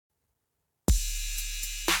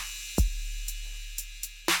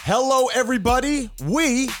Hello, everybody.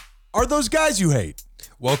 We are those guys you hate.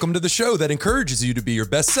 Welcome to the show that encourages you to be your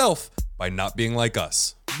best self by not being like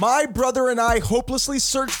us. My brother and I hopelessly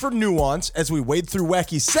search for nuance as we wade through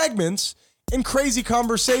wacky segments and crazy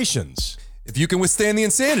conversations. If you can withstand the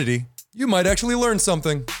insanity, you might actually learn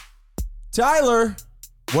something. Tyler,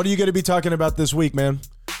 what are you going to be talking about this week, man?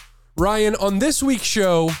 Ryan, on this week's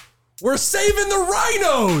show, we're saving the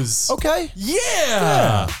rhinos. Okay.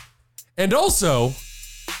 Yeah. And also,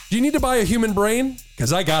 do you need to buy a human brain?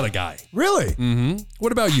 Because I got a guy. Really? Mm-hmm.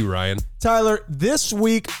 What about you, Ryan? Tyler, this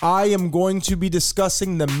week I am going to be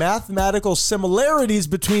discussing the mathematical similarities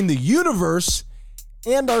between the universe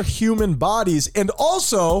and our human bodies. And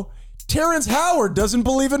also, Terrance Howard doesn't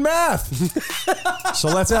believe in math. So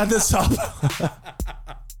let's add this up.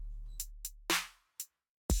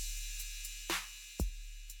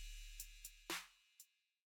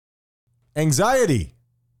 Anxiety.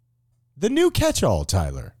 The new catch-all,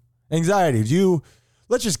 Tyler. Anxiety.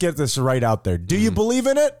 Let's just get this right out there. Do you believe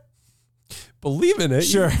in it? Believe in it?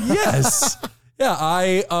 Sure. Yes. Yeah,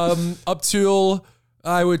 I, up till,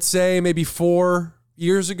 I would say maybe 4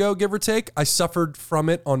 years ago, give or take, I suffered from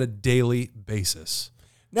it on a daily basis.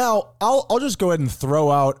 Now, I'll just go ahead and throw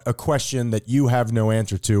out a question that you have no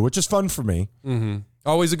answer to, which is fun for me. Mm-hmm.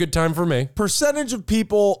 Always a good time for me. Percentage of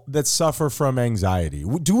people that suffer from anxiety.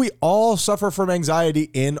 Do we all suffer from anxiety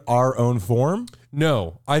in our own form?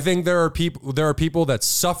 No. I think there are people that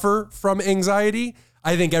suffer from anxiety.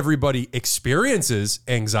 I think everybody experiences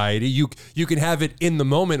anxiety. You can have it in the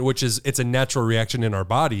moment, which is it's a natural reaction in our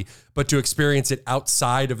body, but to experience it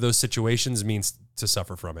outside of those situations means to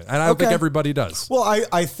suffer from it. And I don't think everybody does. Well,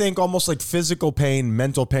 I think almost like physical pain,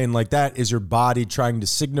 mental pain like that is your body trying to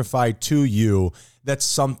signify to you that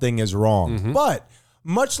something is wrong. Mm-hmm. But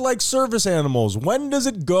much like service animals, when does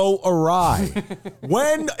it go awry?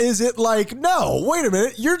 When is it like, no, wait a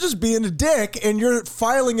minute, you're just being a dick and you're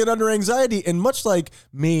filing it under anxiety. And much like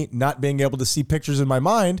me not being able to see pictures in my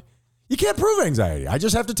mind, you can't prove anxiety. I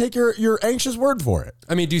just have to take your anxious word for it.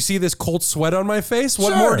 I mean, do you see this cold sweat on my face?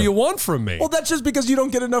 What more do you want from me? Well, that's just because you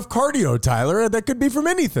don't get enough cardio, Tyler. That could be from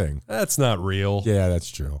anything. That's not real. Yeah,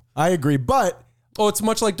 that's true. I agree, but... Oh, it's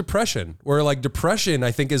much like depression, where like depression,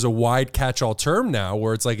 I think, is a wide catch-all term now,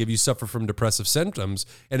 where it's like if you suffer from depressive symptoms,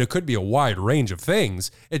 and it could be a wide range of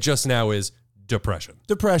things, it just now is depression.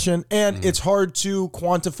 Depression, and it's hard to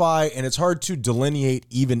quantify, and it's hard to delineate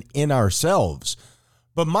even in ourselves.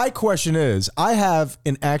 But my question is, I have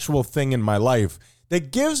an actual thing in my life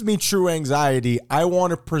that gives me true anxiety. I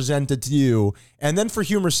want to present it to you, and then for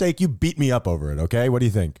humor's sake, you beat me up over it, okay? What do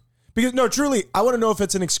you think? Because, no, truly, I want to know if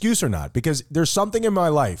it's an excuse or not, because there's something in my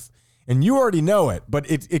life, and you already know it, but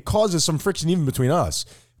it causes some friction even between us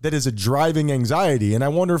that is a driving anxiety, and I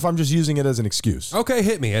wonder if I'm just using it as an excuse. Okay,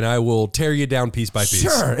 hit me, and I will tear you down piece by piece.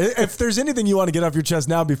 Sure. If there's anything you want to get off your chest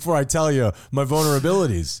now before I tell you my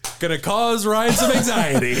vulnerabilities. Gonna cause Ryan some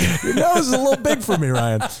anxiety. Your nose is a little big for me,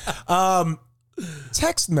 Ryan.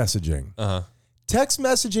 Text messaging. Uh-huh. Text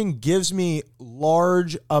messaging gives me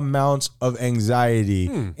large amounts of anxiety,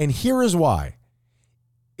 and here is why.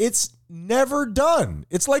 It's never done.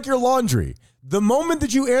 It's like your laundry. The moment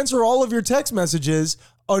that you answer all of your text messages,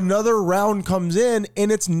 another round comes in,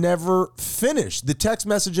 and it's never finished. The text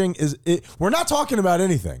messaging we're not talking about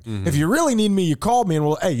anything. Mm-hmm. If you really need me, you call me,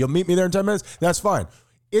 and you'll meet me there in 10 minutes. That's fine.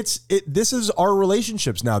 This is our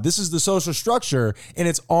relationships now. This is the social structure, and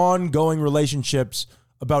it's ongoing relationships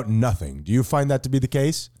about nothing. Do you find that to be the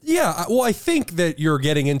case? Yeah, well, I think that you're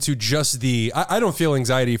getting into just I don't feel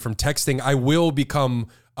anxiety from texting. I will become,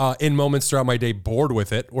 in moments throughout my day, bored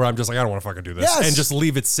with it, where I'm just like, I don't want to fucking do this, and just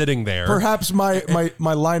leave it sitting there. Perhaps my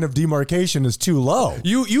line of demarcation is too low.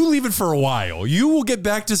 You leave it for a while. You will get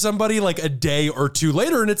back to somebody like a day or two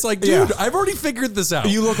later, and it's like, dude, I've already figured this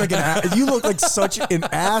out. You look like such an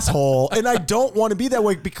asshole, and I don't want to be that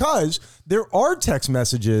way because there are text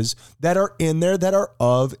messages that are in there that are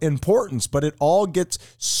of importance, but it all gets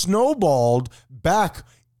snowballed back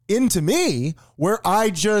into me where I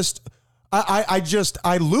lose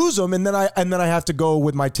them, and then I have to go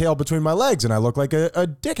with my tail between my legs, and I look like a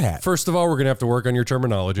dick hat. First of all, we're gonna have to work on your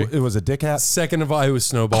terminology. It was a dick hat. Second of all, it was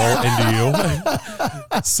snowball into you.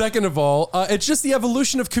 Second of all, it's just the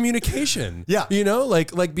evolution of communication. Yeah, you know,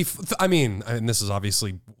 I mean, and this is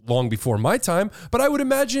obviously long before my time, but I would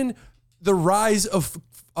imagine the rise of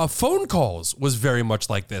phone calls was very much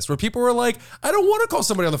like this, where people were like, I don't want to call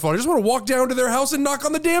somebody on the phone. I just want to walk down to their house and knock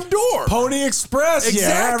on the damn door. Pony Express.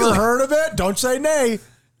 Exactly. You ever heard of it? Don't say nay.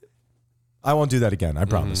 I won't do that again. I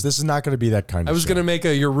promise. This is not going to be that kind of I was going to make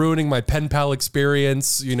you're ruining my pen pal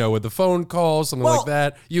experience, with the phone call, something like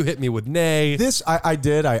that. You hit me with nay. I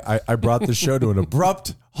did. I brought the show to an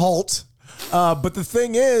abrupt halt. But the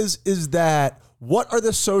thing is that what are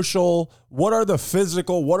the social, what are the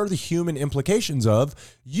physical, what are the human implications of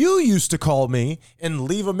you used to call me and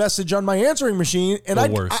leave a message on my answering machine, and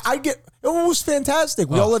I get it was fantastic.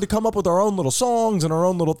 We all had to come up with our own little songs and our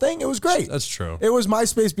own little thing. It was great. That's true. It was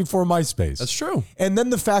MySpace before MySpace. That's true. And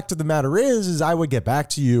then the fact of the matter is I would get back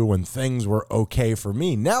to you when things were okay for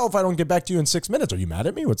me. Now, if I don't get back to you in 6 minutes, are you mad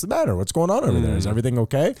at me? What's the matter? What's going on over there? Is everything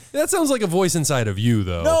okay? That sounds like a voice inside of you,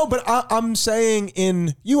 though. No, but I'm saying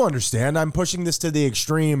you understand, I'm pushing this to the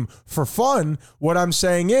extreme for fun. What I'm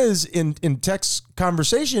saying is in text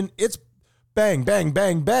conversation, it's bang, bang,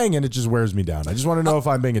 bang, bang, and it just wears me down. I just want to know if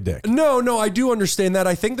I'm being a dick. No, I do understand that.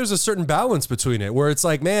 I think there's a certain balance between it where it's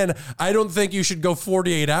like, man, I don't think you should go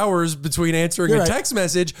 48 hours between answering a text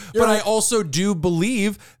message, but I also do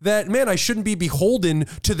believe that, man, I shouldn't be beholden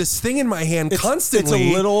to this thing in my hand constantly.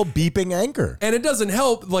 It's a little beeping anchor. And it doesn't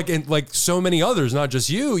help, like so many others, not just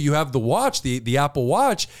you. You have the watch, the Apple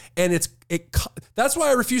Watch, and that's why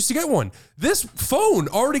I refuse to get one. This phone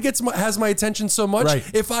already has my attention so much.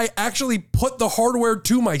 Right. If I actually put the hardware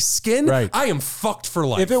to my skin, I am fucked for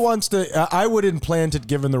life. If it wants to, I would implant it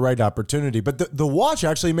given the right opportunity. But the watch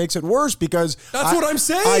actually makes it worse because that's what I'm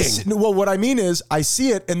saying. Well, what I mean is I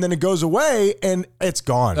see it and then it goes away and it's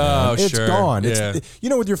gone. Oh, it's sure. gone. Yeah.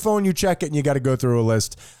 With your phone, you check it and you got to go through a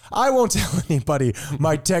list. I won't tell anybody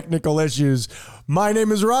my technical issues. My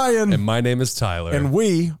name is Ryan. And my name is Tyler. And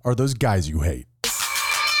we are those guys you hate.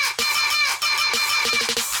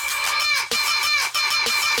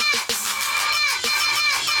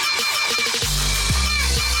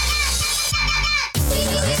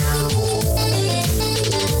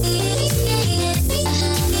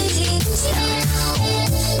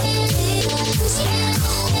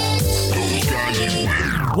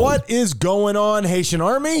 What is going on, Haitian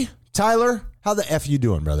Army? Tyler, how the F you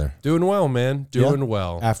doing, brother? Doing well, man. Doing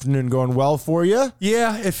well. Afternoon going well for you?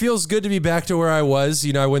 Yeah, it feels good to be back to where I was.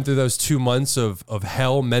 I went through those 2 months of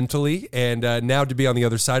hell mentally, and now to be on the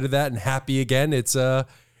other side of that and happy again, it's good.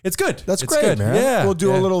 That's it's great, good. man. Yeah, we'll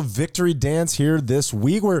do a little victory dance here this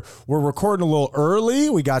week. We're recording a little early.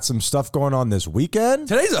 We got some stuff going on this weekend.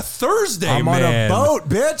 Today's a Thursday, I'm man. on a boat,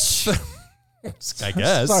 bitch. I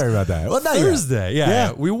guess. Sorry about that. Well, not Thursday.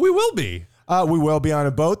 Yeah. We will be. We will be on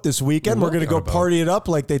a boat this weekend. We're going to go party it up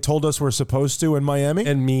like they told us we're supposed to in Miami.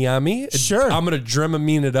 In Miami. Sure. I'm going to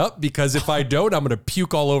Dramamine it up because if I don't, I'm going to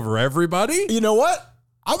puke all over everybody. You know what?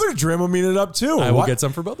 I'm going to Dramamine it up too. I will get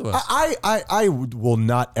some for both of us. I will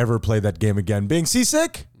not ever play that game again. Being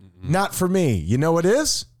seasick? Not for me. You know what it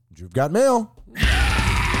is? You've got mail.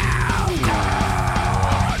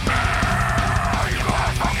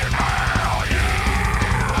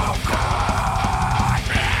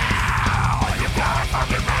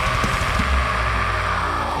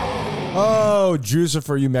 Oh,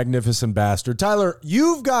 Jucifer, you magnificent bastard. Tyler,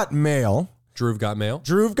 you've got mail. Drew got mail.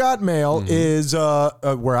 Drew got mail is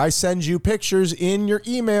where I send you pictures in your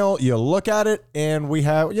email. You look at it, and we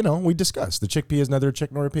we discuss. The chickpea is neither a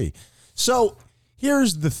chick nor a pea. So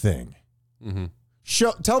here's the thing.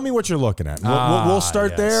 Tell me what you're looking at. We'll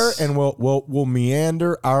start there, and we'll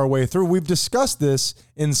meander our way through. We've discussed this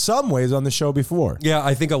in some ways on the show before. Yeah,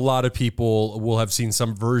 I think a lot of people will have seen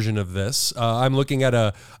some version of this. I'm looking at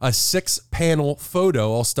a 6-panel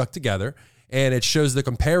photo all stuck together, and it shows the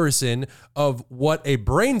comparison of what a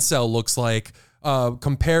brain cell looks like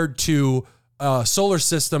compared to a solar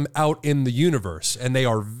system out in the universe, and they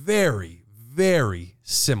are very, very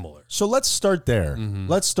similar. So let's start there.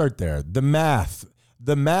 Let's start there.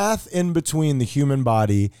 The math in between the human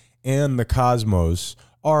body and the cosmos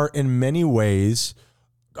are in many ways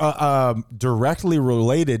directly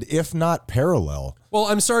related, if not parallel. Well,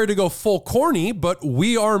 I'm sorry to go full corny, but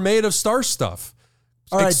we are made of star stuff.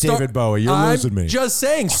 All right, David Bowie, you're losing me. I'm just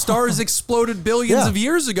saying, stars exploded billions of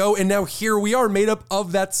years ago, and now here we are made up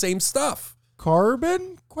of that same stuff.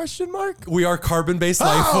 Carbon? Question mark? We are carbon-based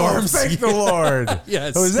life forms. Thank the Lord.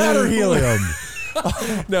 Yes. So is that or helium?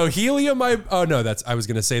 No, helium. I was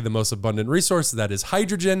going to say the most abundant resource. That is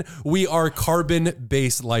hydrogen. We are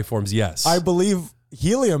carbon-based life forms. Yes. I believe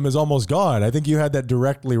helium is almost gone. I think you had that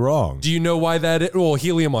directly wrong. Do you know why that is? Well,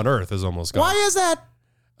 helium on Earth is almost gone. Why is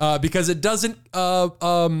that? Because it doesn't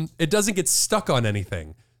get stuck on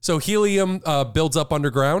anything. So helium builds up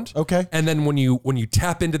underground. Okay. And then when you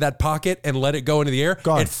tap into that pocket and let it go into the air,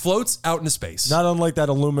 Gone. it floats out into space. Not unlike that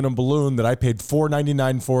aluminum balloon that I paid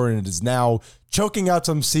 $4.99 for, and it is now choking out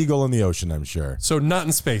some seagull in the ocean, I'm sure. So not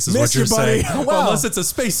in space is Missed what you're you, buddy. saying. Wow. Unless it's a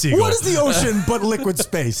space seagull. What is the ocean but liquid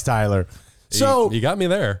space, Tyler? So you got me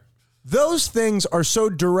there. those things are so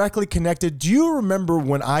directly connected. Do you remember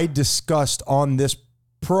when I discussed on this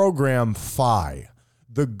program Phi?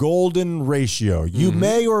 the golden ratio. You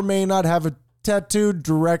may or may not have a tattoo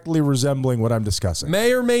directly resembling what I'm discussing.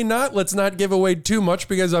 May or may not. Let's not give away too much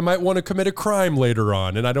because I might want to commit a crime later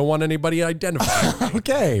on, and I don't want anybody identifying.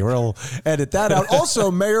 Okay, we'll edit that out.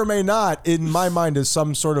 Also, may or may not, in my mind, is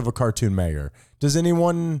some sort of a cartoon mayor. Does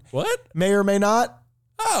anyone... What? May or may not?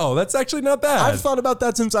 Oh, that's actually not bad. I've thought about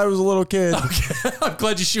that since I was a little kid. Okay. I'm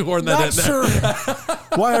glad you shoehorned that Not in there. sure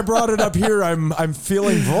why I brought it up here. I'm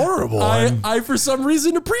feeling vulnerable. I for some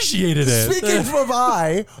reason appreciated it. Speaking of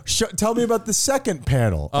tell me about the second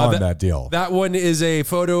panel on that deal. That one is a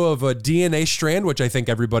photo of a DNA strand, which I think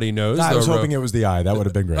everybody knows. I was hoping it was the eye. That would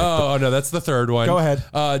have been great. Oh, no, that's the third one. Go ahead.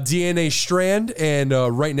 DNA strand, and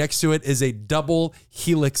right next to it is a double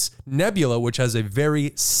helix nebula, which has a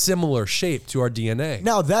very similar shape to our DNA.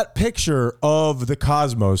 Now, that picture of the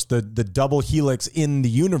cosmos, the double helix in the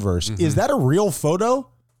universe, is that a real photo?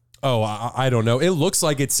 Oh, I don't know. It looks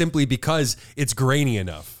like it's simply because it's grainy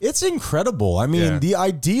enough. It's incredible. I mean, the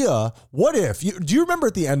idea, what if, do you remember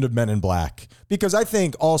at the end of Men in Black? Because I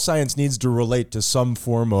think all science needs to relate to some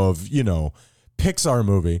form of, Pixar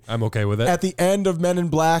movie. I'm okay with it. At the end of Men in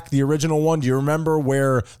Black, the original one, do you remember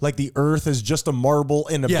where like the Earth is just a marble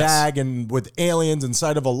in a bag and with aliens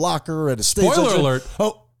inside of a locker at a station? Spoiler alert.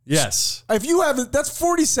 Oh, yes. If you haven't, that's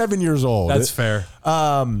 47 years old. That's fair.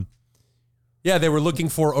 Yeah, they were looking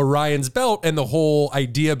for Orion's belt, and the whole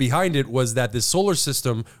idea behind it was that this solar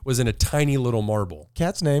system was in a tiny little marble.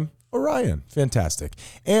 Cat's name, Orion. Fantastic.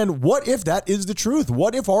 And what if that is the truth?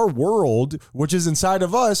 What if our world, which is inside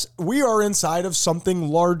of us, we are inside of something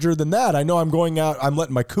larger than that? I know I'm going out, I'm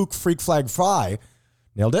letting my kook freak flag fly.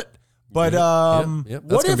 Nailed it. But That's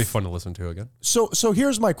going to be fun to listen to again. So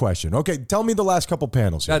here's my question. Okay, tell me the last couple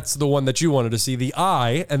panels here. That's the one that you wanted to see, the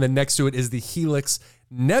eye, and then next to it is the Helix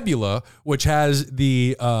Nebula, which has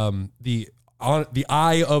the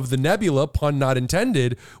eye of the nebula, pun not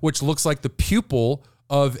intended, which looks like the pupil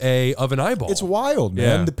of an eyeball. It's wild,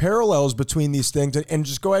 man. Yeah. The parallels between these things, and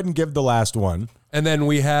just go ahead and give the last one. And then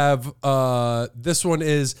we have this one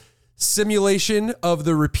is simulation of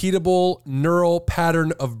the repeatable neural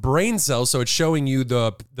pattern of brain cells. So it's showing you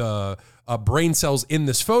the brain cells in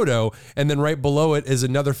this photo. And then right below it is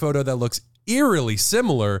another photo that looks eerily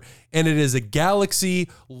similar. And it is a galaxy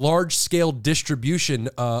large-scale distribution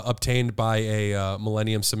obtained by a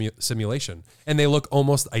Millennium simulation. And they look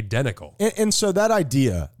almost identical. And so that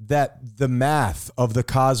idea that the math of the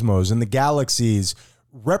cosmos and the galaxies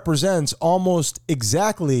represents almost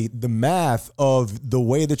exactly the math of the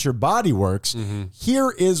way that your body works.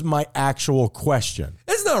 Here is my actual question.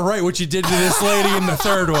 It's not right what you did to this lady in the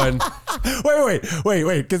third one. Wait,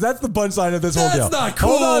 because that's the punchline of this whole deal. That's not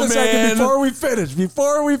cool, Hold on a second man. before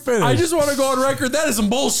we finish. I just want to go on record. That is some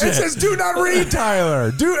bullshit. It says do not read,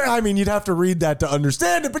 Tyler. You'd have to read that to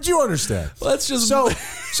understand it, but you understand. Let's just...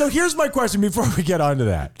 So here's my question before we get onto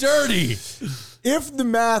that. Dirty. If the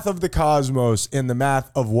math of the cosmos and the math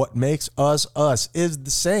of what makes us us is the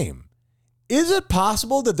same, is it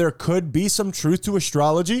possible that there could be some truth to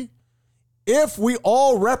astrology? If we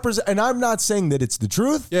all represent, and I'm not saying that it's the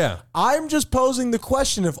truth. Yeah. I'm just posing the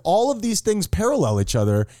question, if all of these things parallel each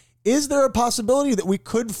other, is there a possibility that we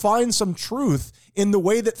could find some truth in the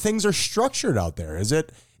way that things are structured out there?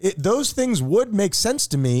 Those things would make sense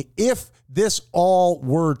to me if this all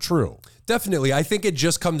were true. Definitely. I think it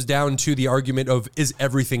just comes down to the argument of, is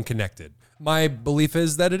everything connected? My belief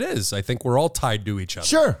is that it is. I think we're all tied to each other.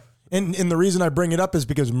 Sure. And the reason I bring it up is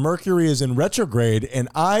because Mercury is in retrograde and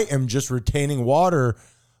I am just retaining water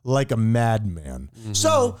like a madman.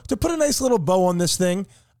 So to put a nice little bow on this thing,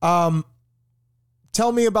 tell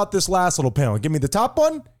me about this last little panel. Give me the top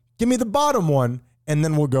one, give me the bottom one, and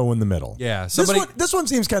then we'll go in the middle. Yeah. This one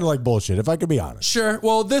seems kind of like bullshit, if I could be honest. Sure.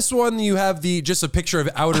 Well, this one, you have just a picture of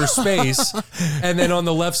outer space, and then on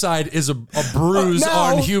the left side is a bruise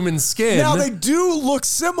on human skin. Now, they do look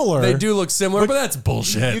similar. They do look similar, but that's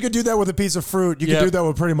bullshit. You could do that with a piece of fruit. You could do that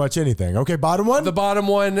with pretty much anything. Okay, bottom one? The bottom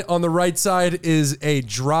one on the right side is a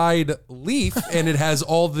dried leaf, and it has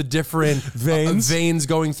all the different veins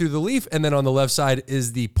going through the leaf. And then on the left side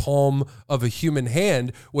is the palm of a human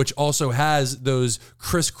hand, which also has those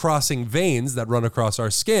crisscrossing veins that run across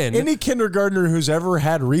our skin. Any kindergartner who's ever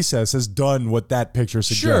had recess has done what that picture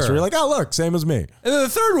suggests. Sure. Where you're like, oh, look, same as me. And then the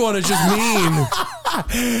third one is just mean.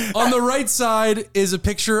 On the right side is a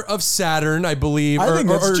picture of Saturn, I believe, or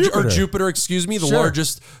Jupiter, excuse me, the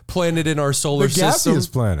largest planet in our solar system. The gaseous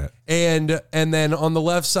planet. And then on the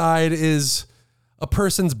left side is a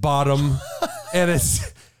person's bottom, and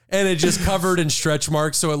it's just covered in stretch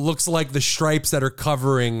marks, so it looks like the stripes that are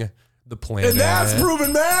covering the planet. And that's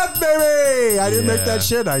proven math, baby. I didn't make that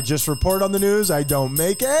shit. I just report on the news. I don't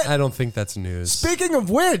make it. I don't think that's news. Speaking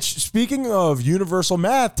of which, speaking of universal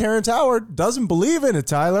math, Terrance Howard doesn't believe in it,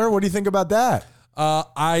 Tyler. What do you think about that?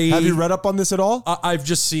 Have you read up on this at all? I've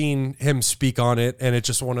just seen him speak on it, and it's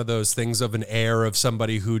just one of those things of an air of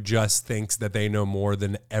somebody who just thinks that they know more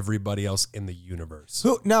than everybody else in the universe.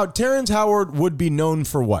 Now, Terrance Howard would be known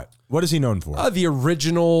for what? What is he known for? The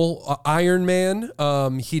original Iron Man.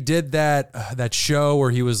 He did that show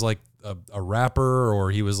where he was like a rapper,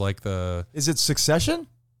 or he was like the... Is it Succession?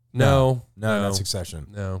 No, not Succession.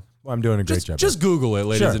 No. Well, I'm doing a great job. Just Google it,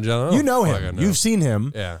 ladies and gentlemen. You know him. You've seen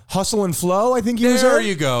him. Yeah. Hustle and Flow, I think he was. There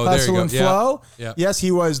you go. Hustle and Flow. Yeah. Yes,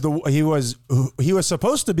 he was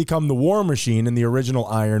supposed to become the War Machine in the original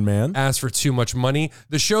Iron Man. Asked for too much money.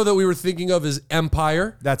 The show that we were thinking of is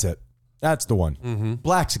Empire. That's it. That's the one. Mm-hmm.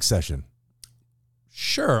 Black Succession.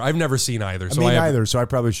 Sure, I've never seen either. So I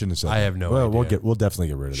probably shouldn't have said. I have no idea. We'll definitely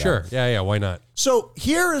get rid of that. Sure, yeah, why not? So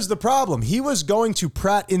here is the problem. He was going to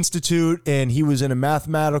Pratt Institute, and he was in a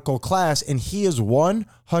mathematical class, and he is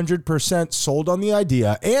 100% sold on the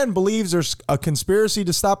idea and believes there's a conspiracy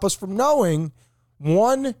to stop us from knowing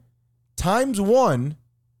 1 times 1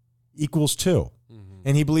 equals 2. Mm-hmm.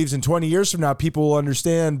 And he believes in 20 years from now, people will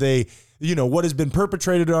understand what has been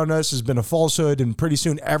perpetrated on us has been a falsehood, and pretty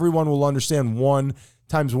soon everyone will understand 1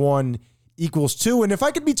 times 1 equals 2. And if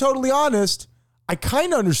I could be totally honest, I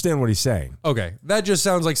kind of understand what he's saying. Okay, that just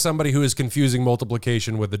sounds like somebody who is confusing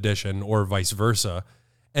multiplication with addition or vice versa.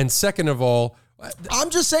 And second of all, I'm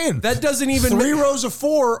just saying that doesn't even 3 rows of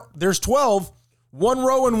 4. There's 12. 1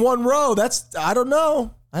 row and 1 row. That's I don't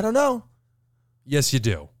know. Yes, you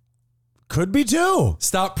do. Could be 2.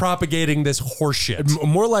 Stop propagating this horseshit.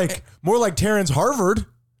 More like Terrance Harvard.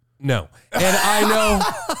 No. And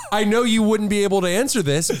I know you wouldn't be able to answer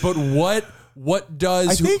this, but what does...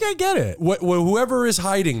 I think I get it. Whoever is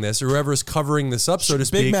hiding this, or whoever is covering this up, so to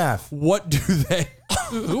speak... Big math. What do they...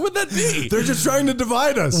 Who would that be? They're just trying to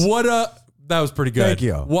divide us. That was pretty good. Thank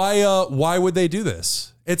you. Why would they do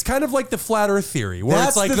this? It's kind of like the flat earth theory, where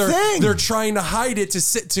That's it's like thing. they're trying to hide it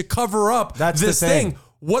to cover up this thing.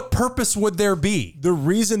 What purpose would there be? The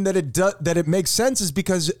reason that it makes sense is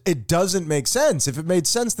because it doesn't make sense. If it made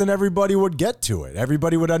sense, then everybody would get to it.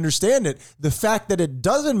 Everybody would understand it. The fact that it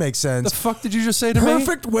doesn't make sense. The fuck did you just say to me?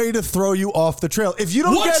 Perfect way to throw you off the trail. If you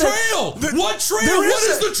don't get trail? it, what trail? What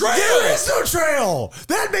is the trail? There is no trail.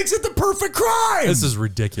 That makes it the perfect crime. This is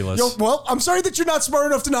ridiculous. Well, I'm sorry that you're not smart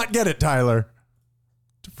enough to not get it, Tyler.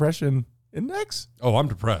 Depression index? Oh, I'm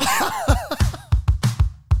depressed.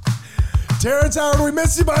 Terrance Howard, we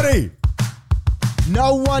miss you, buddy.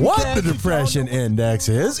 No one What the depression index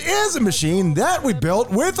is a machine that we built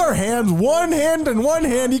with our hands. 1 hand and 1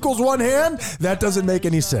 hand equals 1 hand. That doesn't make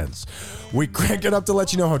any sense. We crank it up to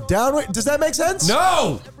let you know how down we... Does that make sense?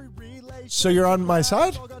 No! So you're on my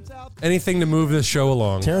side? Anything to move this show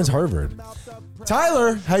along. Terrance Harvard.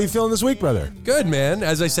 Tyler, how you feeling this week, brother? Good, man.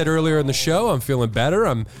 As I said earlier in the show, I'm feeling better.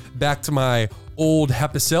 I'm back to my old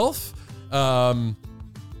happy self.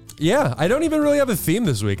 Yeah, I don't even really have a theme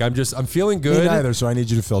this week. I'm feeling good. Me neither, so I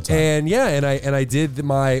need you to fill time. And I did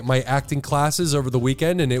my acting classes over the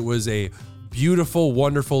weekend, and it was a beautiful,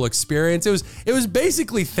 wonderful experience. It was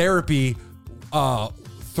basically therapy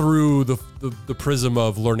through the prism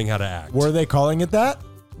of learning how to act. Were they calling it that?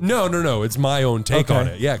 No. It's my own take on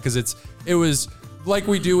it. Yeah, because it was like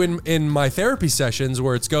we do in my therapy sessions,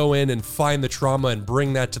 where it's go in and find the trauma and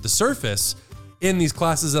bring that to the surface. In these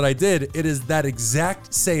classes that I did, it is that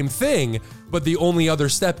exact same thing, but the only other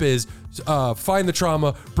step is find the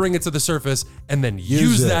trauma, bring it to the surface, and then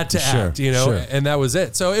use that to act, and that was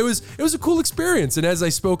it. So it was a cool experience. And as I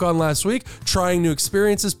spoke on last week, trying new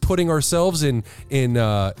experiences, putting ourselves in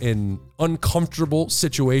uncomfortable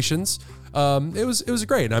situations. It was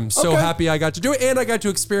great. And I'm so happy I got to do it, and I got to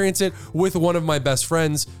experience it with one of my best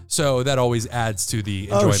friends. So that always adds to the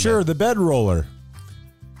enjoyment. Oh, sure, the bed roller.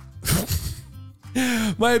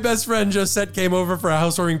 My best friend Josette came over for a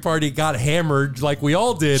housewarming party, got hammered like we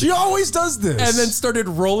all did. She always does this. And then started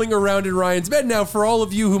rolling around in Ryan's bed. Now, for all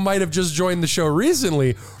of you who might have just joined the show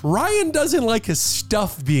recently, Ryan doesn't like his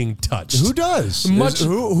stuff being touched. Who does?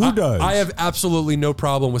 Who does? I have absolutely no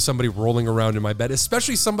problem with somebody rolling around in my bed,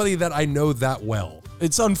 especially somebody that I know that well.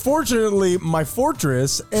 It's unfortunately my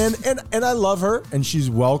fortress, and I love her, and she's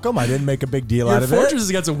welcome. I didn't make a big deal out of it. Your fortress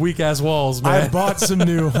has got some weak ass walls, man. I bought some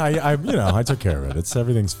new. I took care of it.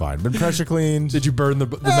 Everything's fine. Been pressure cleaned. Did you burn the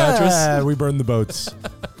mattress? Yeah, we burned the boats.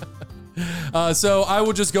 So I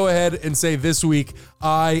will just go ahead and say this week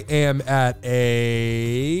I am at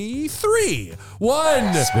a 3.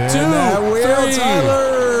 1, 2, Spin that wheel, 3.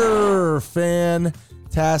 Tyler.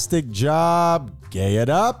 Fantastic job. Gay it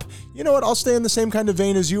up. You know what? I'll stay in the same kind of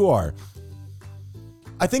vein as you are.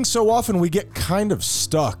 I think so often we get kind of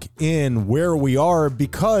stuck in where we are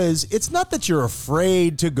because it's not that you're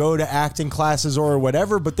afraid to go to acting classes or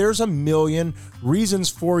whatever, but there's a million reasons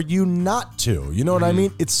for you not to. You know what I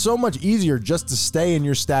mean? It's so much easier just to stay in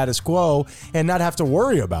your status quo and not have to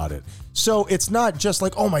worry about it. So it's not just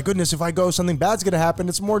like, oh my goodness, if I go, something bad's going to happen.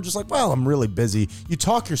 It's more just like, well, I'm really busy. You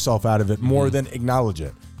talk yourself out of it more than acknowledge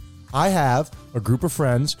it. I have a group of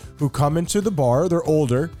friends who come into the bar. They're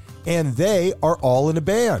older. And they are all in a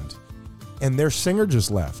band. And their singer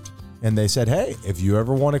just left. And they said, hey, if you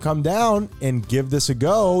ever want to come down and give this a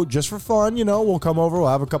go, just for fun, we'll come over, we'll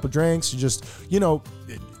have a couple drinks.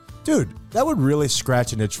 Dude, that would really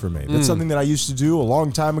scratch an itch for me. That's something that I used to do a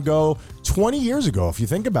long time ago, 20 years ago, if you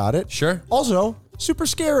think about it. Sure. Also, super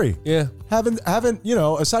scary. Yeah. Haven't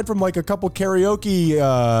aside from like a couple karaoke,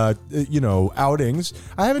 outings,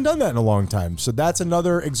 I haven't done that in a long time. So that's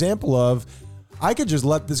another example of, I could just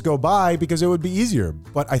let this go by because it would be easier,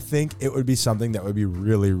 but I think it would be something that would be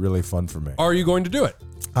really, really fun for me. Are you going to do it?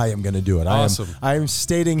 I am going to do it. Awesome. I am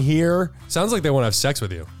stating here. Sounds like they want to have sex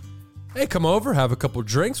with you. Hey, come over, have a couple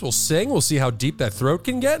drinks, we'll sing, we'll see how deep that throat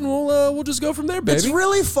can get, and we'll just go from there, baby. It's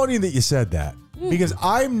really funny that you said that because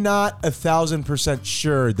I'm not 1,000%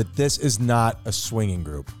 sure that this is not a swinging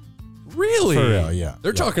group. Really? For real, yeah.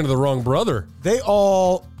 They're talking to the wrong brother.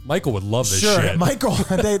 Michael would love this shit. shit. Michael,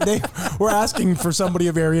 they were asking for somebody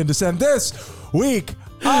of Aryan descent. This week,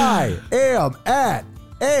 I am at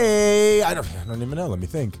I don't even know. Let me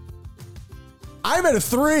think. I'm at a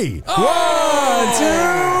 3.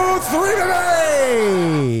 Oh! 1, 2,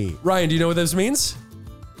 3, baby! Ryan, do you know what this means?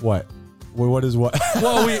 What? What is what?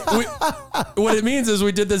 Well, what it means is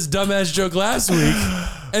we did this dumbass joke last week,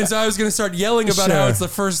 and so I was going to start yelling about how it's the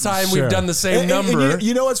first time we've done the same number. And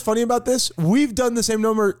you know what's funny about this? We've done the same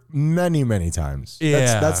number many, many times.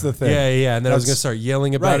 Yeah. That's the thing. Yeah. And then I was going to start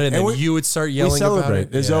yelling about it, and then you would start yelling about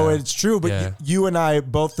it. As though it's true, but you and I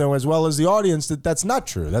both know, as well as the audience, that that's not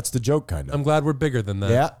true. That's the joke, kind of. I'm glad we're bigger than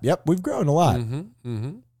that. Yeah, yep, we've grown a lot.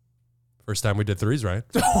 First time we did threes, right?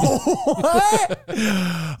 What?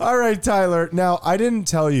 All right, Tyler. Now, I didn't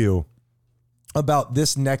tell you about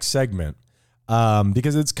this next segment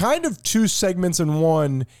because it's kind of 2 segments in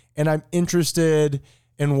one, and I'm interested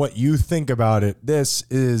in what you think about it. This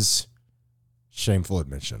is Shameful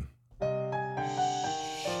Admission.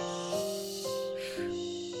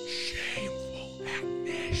 Shameful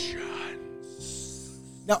Admission.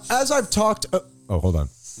 Now, as I've talked... hold on.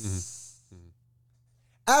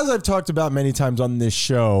 As I've talked about many times on this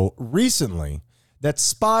show recently, that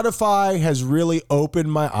Spotify has really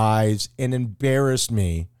opened my eyes and embarrassed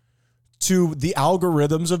me to the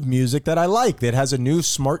algorithms of music that I like. That has a new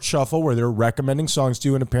smart shuffle where they're recommending songs to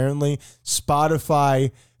you, and apparently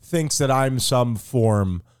Spotify thinks that I'm some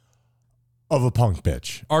form of a punk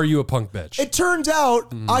bitch. Are you a punk bitch? It turns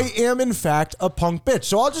out I am, in fact, a punk bitch.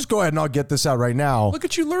 So I'll just go ahead and I'll get this out right now. Look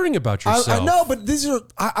at you learning about yourself. I know, but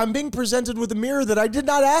I'm being presented with a mirror that I did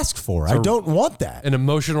not ask for. I don't want that. An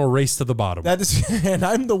emotional race to the bottom. That is, and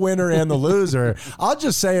I'm the winner and the loser. I'll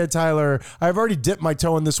just say it, Tyler. I've already dipped my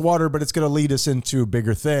toe in this water, but it's going to lead us into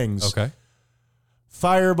bigger things. Okay.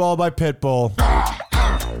 Fireball by Pitbull.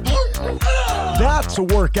 That's a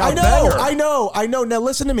workout banger. banger. I know. Now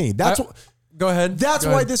listen to me. Go ahead. That's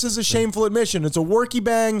why this is a shameful admission. It's a worky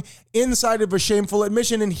bang inside of a shameful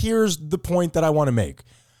admission. And here's the point that I want to make.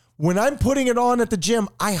 When I'm putting it on at the gym,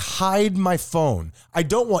 I hide my phone. I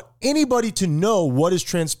don't want anybody to know what is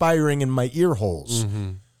transpiring in my ear holes.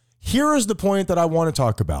 Here is the point that I want to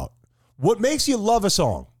talk about. What makes you love a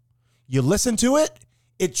song? You listen to it,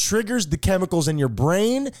 it triggers the chemicals in your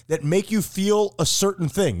brain that make you feel a certain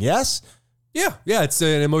thing. Yes? Yeah, it's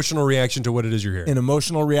an emotional reaction to what it is you're hearing. An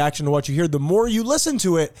emotional reaction to what you hear. The more you listen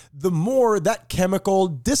to it, the more that chemical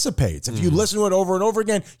dissipates. If you listen to it over and over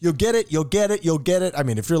again, you'll get it. I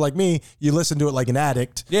mean, if you're like me, you listen to it like an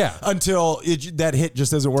addict. Yeah. Until that hit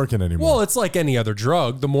just isn't working anymore. Well, it's like any other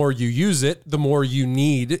drug. The more you use it, the more you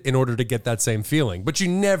need in order to get that same feeling. But you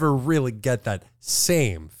never really get that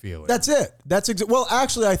same feeling. That's it. Well,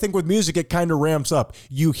 actually, I think with music, it kind of ramps up.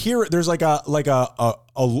 You hear it. There's like a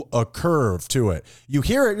curve to it. You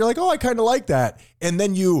hear it, you're like, oh, I kind of like that. And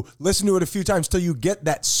then you listen to it a few times till you get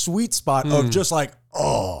that sweet spot of just like,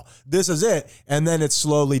 oh, this is it. And then it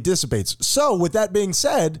slowly dissipates. So with that being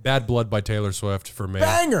said, Bad Blood by Taylor Swift for me.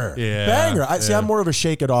 Banger. Yeah. Banger. See, I'm more of a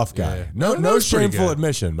shake it off guy. Yeah. No shameful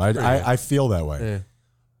admission. I feel that way. Yeah.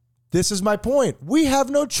 This is my point. We have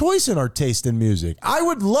no choice in our taste in music. I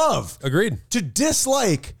would love Agreed. to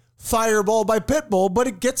dislike Fireball by Pitbull, but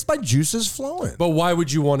it gets my juices flowing. But why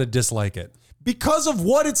would you want to dislike it? because of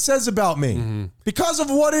what it says about me, because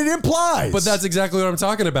of what it implies. But that's exactly what I'm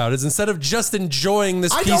talking about. Is instead of just enjoying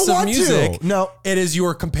this I piece don't of want music, to. No. it is you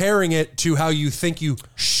are comparing it to how you think you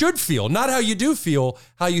should feel, not how you do feel,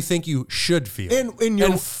 how you think you should feel.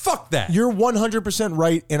 And fuck that. You're 100%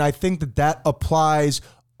 right, and I think that applies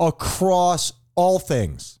across all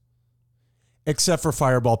things. Except for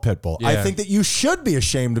Fireball Pitbull. Yeah. I think that you should be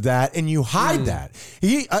ashamed of that, and you hide that.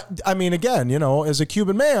 I mean, again, as a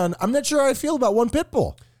Cuban man, I'm not sure how I feel about one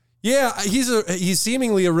Pitbull. Yeah, he's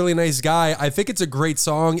seemingly a really nice guy. I think it's a great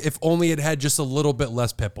song, if only it had just a little bit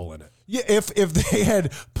less Pitbull in it. Yeah, if they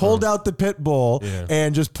had pulled out the Pitbull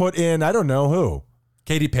and just put in, I don't know who.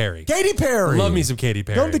 Katy Perry. Katy Perry. Love me some Katy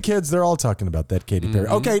Perry. Don't the kids, they're all talking about that Katy Perry.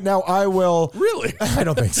 Okay, now I will. Really? I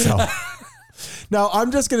don't think so. Now,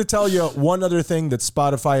 I'm just going to tell you one other thing that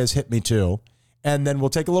Spotify has hit me to, and then we'll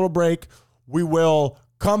take a little break. We will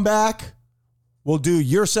come back. We'll do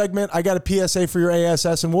your segment. I got a PSA for your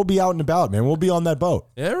ASS, and we'll be out and about, man. We'll be on that boat.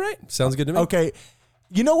 Yeah, right. Sounds good to me. Okay.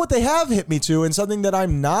 You know what they have hit me to, and something that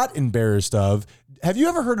I'm not embarrassed of? Have you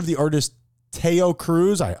ever heard of the artist Tayo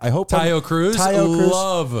Cruz? I hope Tayo Cruz?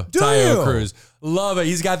 Love Tayo Cruz. Love it.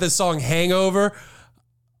 He's got this song, Hangover.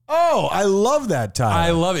 Oh, I love that, Ty.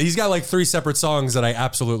 I love it. He's got like 3 separate songs that I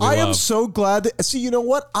absolutely love. I am so glad that. See, you know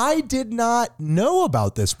what? I did not know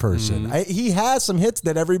about this person. He has some hits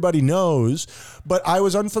that everybody knows, but I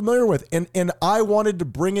was unfamiliar with, and I wanted to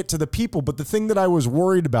bring it to the people. But the thing that I was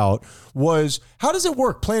worried about was, how does it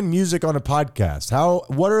work playing music on a podcast?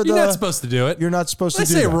 You're not supposed to do it. You're not supposed to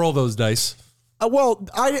do that. that. Roll those dice. Well,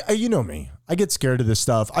 you know me. I get scared of this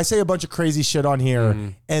stuff. I say a bunch of crazy shit on here,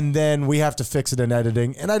 and then we have to fix it in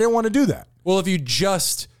editing, and I didn't want to do that. Well, if you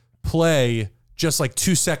just play just like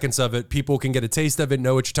 2 seconds of it, people can get a taste of it,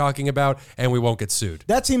 know what you're talking about, and we won't get sued.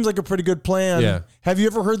 That seems like a pretty good plan. Yeah. Have you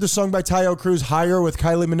ever heard the song by Tayo Cruz, Higher, with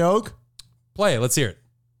Kylie Minogue? Play it. Let's hear it.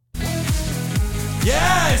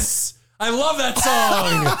 Yes! I love that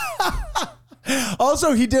song.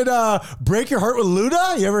 Also, he did Break Your Heart with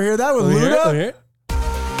Luda. You ever hear that with Luda?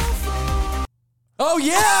 Oh,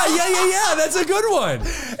 yeah. That's a good one.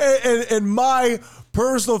 And my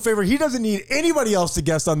personal favorite, he doesn't need anybody else to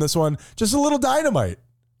guest on this one, just a little Dynamite.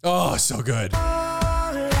 Oh, so good.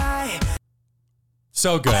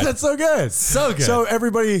 So good. That's so good. So good. So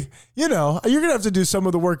everybody, you're going to have to do some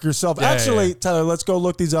of the work yourself. Yeah, Actually, yeah. Tyler, let's go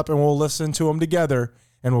look these up and we'll listen to them together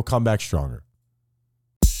and we'll come back stronger.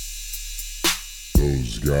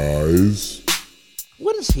 Those guys.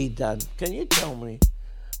 What has he done? Can you tell me?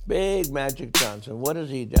 Big Magic Johnson, what has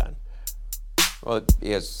he done? Well,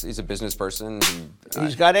 he's a business person.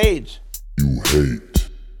 He's got AIDS. You hate.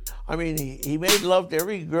 I mean, he made love to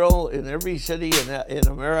every girl in every city in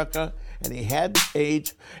America, and he had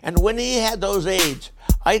AIDS. And when he had those AIDS,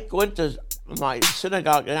 I went to my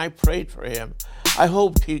synagogue and I prayed for him. I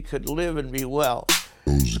hoped he could live and be well.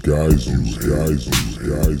 Those guys.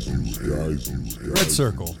 Red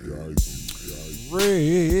circle.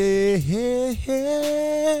 Red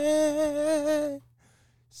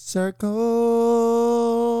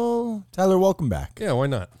circle. Tyler, welcome back. Yeah, why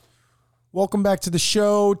not? Welcome back to the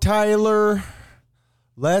show, Tyler.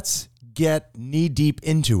 Let's get knee deep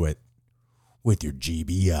into it with your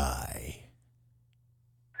GBI.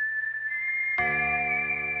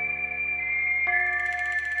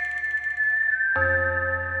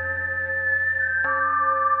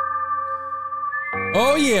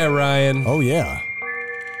 Oh, yeah, Ryan. Oh, yeah.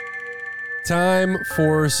 Time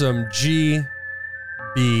for some GBI.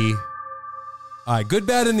 Good,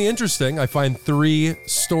 bad, and the interesting. I find 3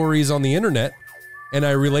 stories on the internet, and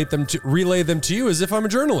I relay them to you as if I'm a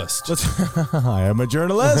journalist. I am a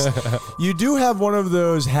journalist. You do have one of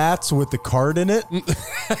those hats with the card in it.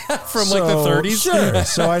 From like the 30s? Sure.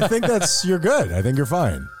 So I think you're good. I think you're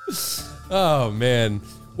fine. Oh, man.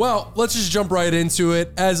 Well, let's just jump right into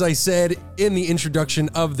it. As I said in the introduction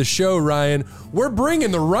of the show, Ryan, we're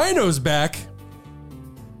bringing the rhinos back.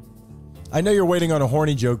 I know you're waiting on a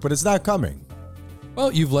horny joke, but it's not coming.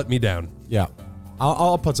 Well, you've let me down. Yeah.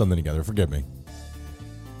 I'll put something together. Forgive me.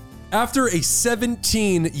 After a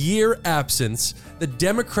 17-year absence, the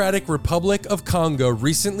Democratic Republic of Congo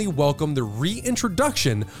recently welcomed the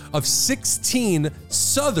reintroduction of 16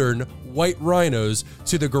 southern white rhinos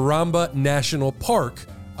to the Garamba National Park,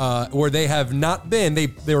 where they have not been. They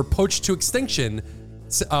were poached to extinction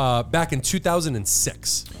back in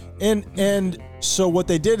 2006. And so what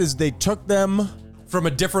they did is they took them from a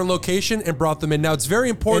different location and brought them in. Now, it's very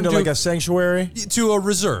important into like a sanctuary, to a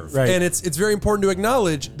reserve. Right. And it's very important to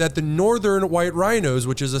acknowledge that the northern white rhinos,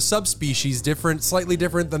 which is a subspecies slightly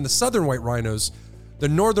different than the southern white rhinos, the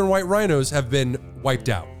northern white rhinos have been wiped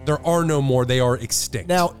out. There are no more. They are extinct.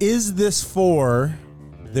 Now, is this for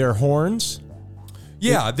their horns?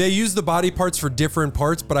 Yeah, they use the body parts for different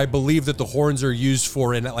parts, but I believe that the horns are used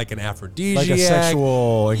for an aphrodisiac. Like a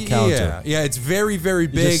sexual encounter. Yeah, it's very, very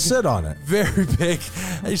big. You just sit on it. Very big.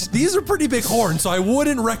 These are pretty big horns, so I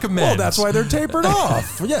wouldn't recommend. Well, that's why they're tapered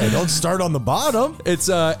off. Yeah, don't start on the bottom. It's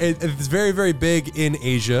very, very big in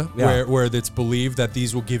Asia, where it's believed that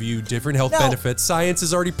these will give you different health benefits. Science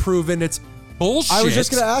has already proven it's bullshit. I was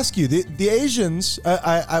just going to ask you, the Asians,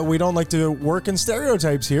 we don't like to work in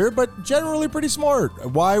stereotypes here, but generally pretty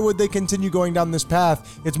smart. Why would they continue going down this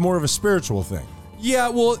path? It's more of a spiritual thing. Yeah,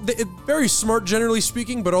 well, very smart, generally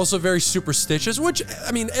speaking, but also very superstitious, which,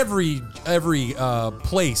 I mean, every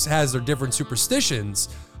place has their different superstitions,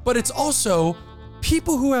 but it's also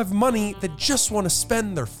people who have money that just want to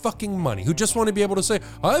spend their fucking money, who just want to be able to say,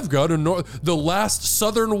 I've got the last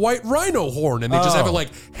southern white rhino horn, and they just have it like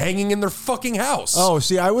hanging in their fucking house. Oh,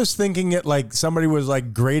 see, I was thinking it like somebody was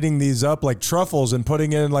like grading these up like truffles and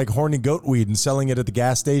putting it in like horny goat weed and selling it at the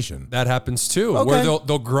gas station. That happens too, Okay. where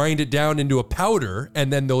they'll grind it down into a powder,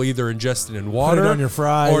 and then they'll either ingest it in water, Put it on your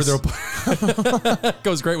fries, or they'll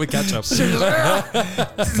goes great with ketchup.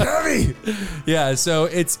 It's heavy. Yeah, so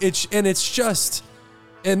it's just.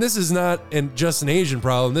 And this is not just an Asian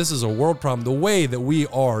problem. This is a world problem. The way that we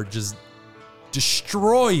are just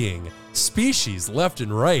destroying species left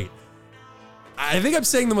and right. I think I'm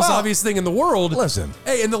saying the most obvious thing in the world. Listen.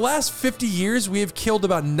 Hey, in the last 50 years, we have killed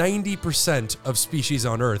about 90% of species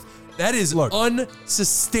on Earth. That is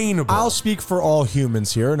unsustainable. I'll speak for all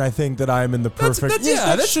humans here, and I think that I'm in the perfect...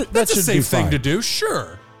 That's a safe thing to do,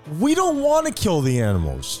 sure. We don't want to kill the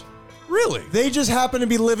animals. Really? They just happen to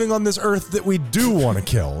be living on this earth that we do want to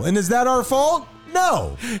kill. And is that our fault?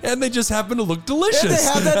 No. And they just happen to look delicious. And they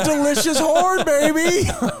have that delicious horn, baby.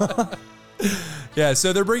 Yeah,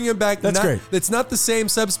 so they're bringing it back. That's great. It's not the same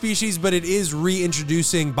subspecies, but it is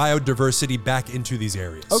reintroducing biodiversity back into these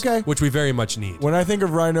areas. Okay. Which we very much need. When I think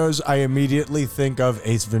of rhinos, I immediately think of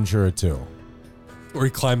Ace Ventura 2. Where he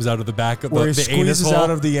climbs out of the back of the anus squeezes hole. out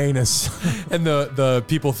of the anus. And the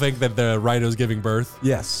people think that the rhino's giving birth.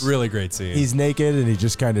 Yes. Really great scene. He's naked and he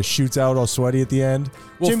just kind of shoots out all sweaty at the end.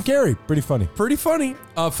 Well, Jim Carrey, pretty funny. Pretty funny.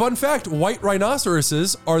 Fun fact, white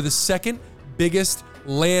rhinoceroses are the second biggest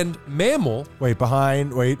land mammal.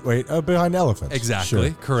 Behind elephants.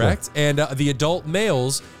 Exactly, Sure, correct. Sure. And the adult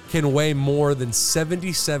males can weigh more than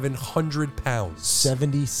 7,700 pounds.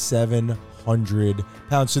 7,700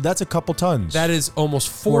 pounds. So that's a couple tons. That is almost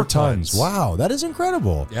 4 tons. Wow, that is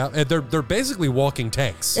incredible. Yeah, and they're basically walking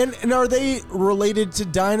tanks. And are they related to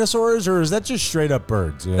dinosaurs, or is that just straight up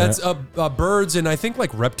birds? Yeah. That's birds and I think like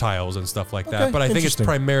reptiles and stuff like that. Okay, But I think it's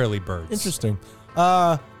primarily birds. Interesting.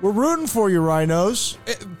 We're rooting for you, rhinos.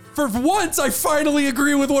 For once, I finally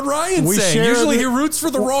agree with what Ryan's saying. Usually he roots for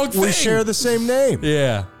the wrong thing. We share the same name.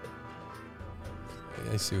 Yeah.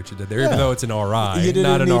 I see what you did there, even though it's an RI, You didn't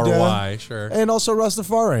not an need RY, sure. And also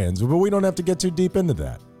Rastafarians, but we don't have to get too deep into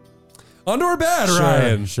that. On to our bad,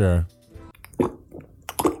 Ryan. Sure.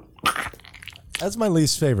 That's my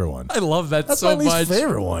least favorite one. I love that That's so my much. least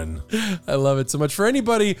favorite one. I love it so much. For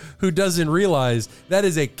anybody who doesn't realize, that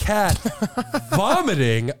is a cat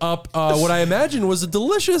vomiting up what I imagine was a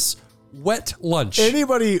delicious wet lunch.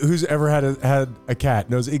 Anybody who's ever had a cat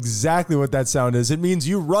knows exactly what that sound is. It means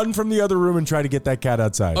you run from the other room and try to get that cat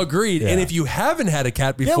outside. Agreed. Yeah. And if you haven't had a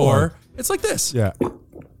cat before, it's like this. Yeah.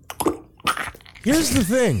 Here's the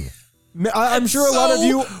thing. I'm sure a lot of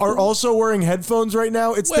you are also wearing headphones right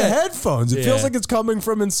now. It's the headphones. It feels like it's coming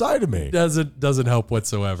from inside of me. Doesn't help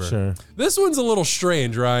whatsoever. Sure. This one's a little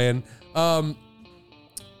strange, Ryan.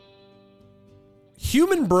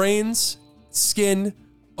 Human brains, skin,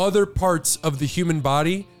 other parts of the human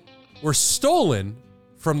body were stolen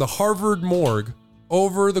from the Harvard morgue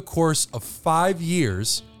over the course of 5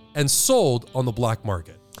 years and sold on the black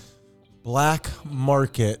market. Black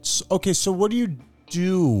markets. Okay, so what do you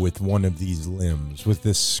do with one of these limbs, with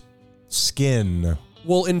this skin?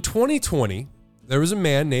 Well, in 2020, there was a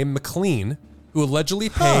man named McLean who allegedly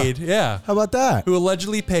paid, How about that? who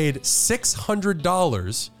allegedly paid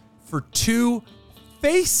 $600 for 2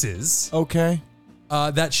 faces Okay.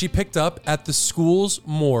 that she picked up at the school's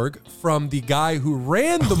morgue from the guy who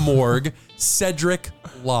ran the morgue, Cedric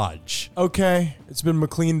Lodge. Okay. It's been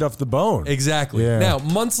McLeaned off the bone. Exactly. Yeah. Now,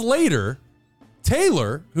 months later,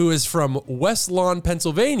 Taylor, who is from West Lawn,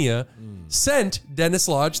 Pennsylvania, sent Dennis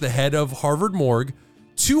Lodge, the head of Harvard morgue,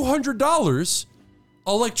 $200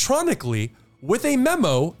 electronically with a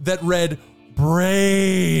memo that read,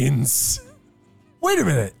 brains. Wait a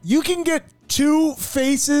minute. You can get 2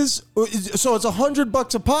 faces, so it's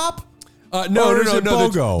 $100 a pop? No. is it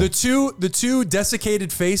BOGO? The two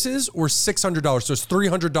desiccated faces were $600, so it's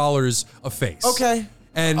 $300 a face. Okay.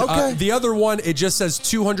 And the other one, it just says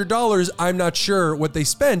 $200. I'm not sure what they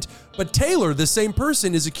spent, but Taylor, the same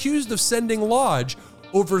person, is accused of sending Lodge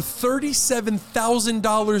over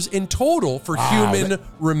 $37,000 in total for human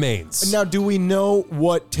remains. Now, do we know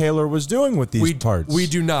what Taylor was doing with these parts? We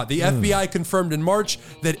do not. The FBI confirmed in March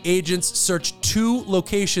that agents searched 2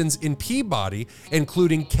 locations in Peabody,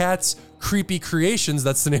 including Kat's Creepy Creations.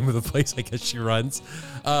 That's the name of the place I guess she runs.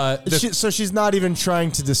 So she's not even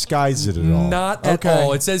trying to disguise it at all? Not at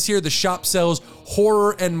all. It says here the shop sells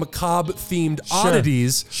horror and macabre themed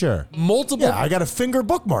oddities. Sure. Multiple. Yeah, I got a finger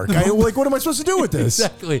bookmark. What am I supposed to do with this?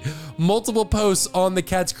 Exactly. Multiple posts on the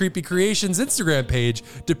Cat's Creepy Creations Instagram page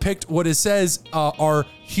depict what it says are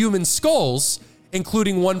human skulls,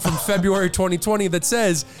 including one from February 2020 that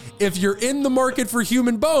says, if you're in the market for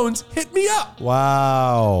human bones, hit me up.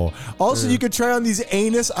 Wow. Also, you could try on these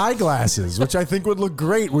anus eyeglasses, which I think would look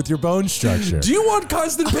great with your bone structure. Do you want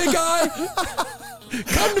constant pig eye?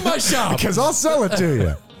 Come to my shop. Because I'll sell it to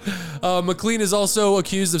you. McLean is also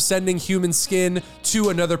accused of sending human skin to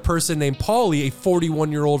another person named Paulie, a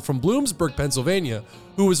 41-year-old from Bloomsburg, Pennsylvania,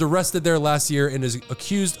 who was arrested there last year and is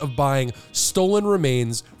accused of buying stolen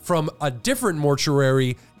remains from a different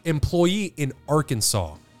mortuary employee in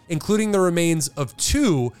Arkansas, including the remains of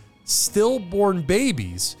 2 stillborn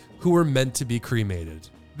babies who were meant to be cremated.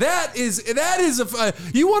 That is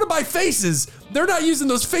you want to buy faces. They're not using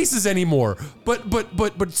those faces anymore.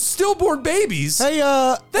 But stillborn babies. Hey,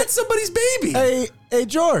 that's somebody's baby. Hey,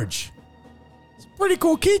 George. It's a pretty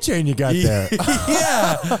cool keychain you got there.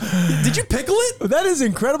 Yeah. Did you pickle it? That is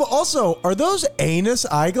incredible. Also, are those anus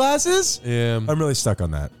eyeglasses? Yeah. I'm really stuck on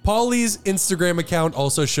that. Paulie's Instagram account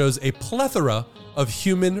also shows a plethora of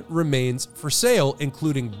human remains for sale,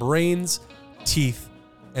 including brains, teeth,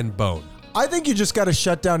 and bone. I think you just got to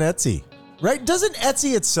shut down Etsy, right? Doesn't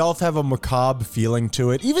Etsy itself have a macabre feeling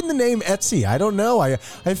to it? Even the name Etsy, I don't know. I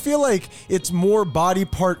feel like it's more body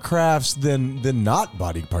part crafts than not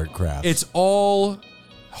body part crafts. It's all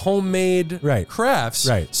homemade crafts.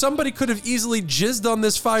 Right. Somebody could have easily jizzed on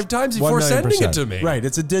this 5 times before sending it to me. Right.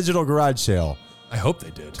 It's a digital garage sale. I hope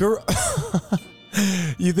they did.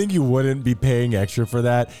 You think you wouldn't be paying extra for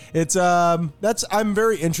that? It's I'm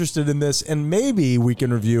very interested in this, and maybe we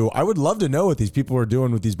can review. I would love to know what these people are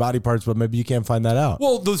doing with these body parts, but maybe you can't find that out.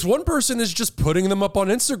 Well, this one person is just putting them up on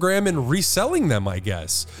Instagram and reselling them, I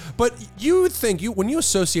guess. But you would think when you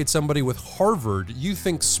associate somebody with Harvard, you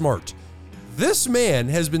think smart. This man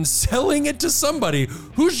has been selling it to somebody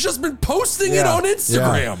who's just been posting it on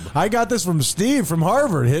Instagram. Yeah. I got this from Steve from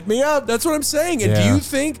Harvard. Hit me up. That's what I'm saying. And do you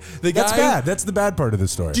think the guy? That's bad. That's the bad part of the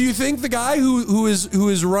story. Do you think the guy who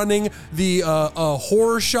is running the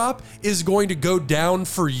horror shop is going to go down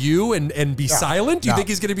for you and be silent? Do you think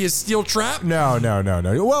he's going to be a steel trap? No.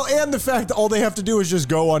 Well, and the fact that all they have to do is just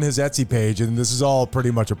go on his Etsy page, and this is all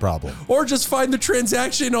pretty much a problem. Or just find the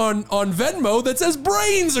transaction on Venmo that says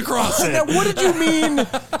brains across it. Now, what did you mean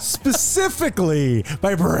specifically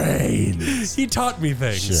by brains? He taught me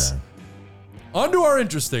things. Sure. On to our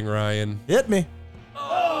interesting, Ryan. Hit me.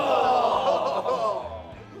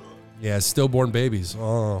 Yeah, stillborn babies.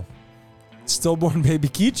 Oh. Stillborn baby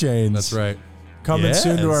keychains. That's right. Coming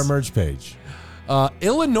soon to our merch page.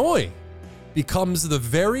 Illinois becomes the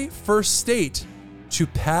very first state to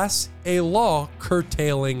pass a law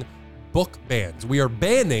curtailing book bans. We are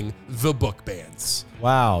banning the book bans.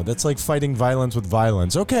 Wow, that's like fighting violence with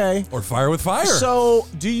violence. Okay. Or fire with fire. So,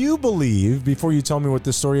 do you believe, before you tell me what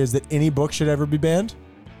this story is, that any book should ever be banned?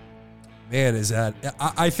 Man, is that...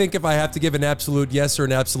 I think if I have to give an absolute yes or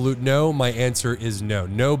an absolute no, my answer is no.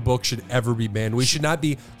 No book should ever be banned. We should not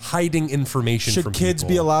be hiding information from people. Should kids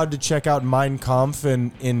be allowed to check out Mein Kampf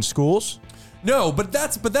in schools? No, but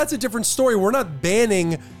that's a different story. We're not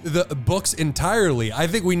banning the books entirely. I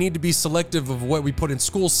think we need to be selective of what we put in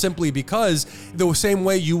school simply because the same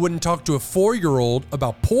way you wouldn't talk to a 4-year-old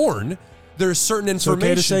about porn, there's certain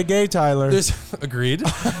information. It's okay to say gay, Tyler. Agreed.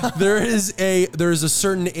 There is a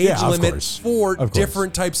certain age limit for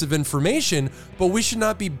different types of information, but we should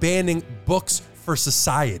not be banning books for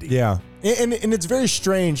society. Yeah. And it's very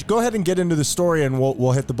strange. Go ahead and get into the story and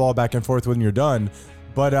we'll hit the ball back and forth when you're done.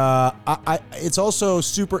 But it's also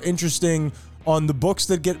super interesting on the books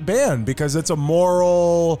that get banned because it's a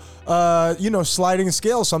moral, sliding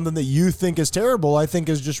scale. Something that you think is terrible, I think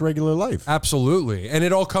is just regular life. Absolutely. And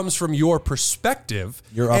it all comes from your perspective.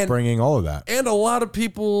 Your upbringing, all of that. And a lot of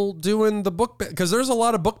people doing the book, because there's a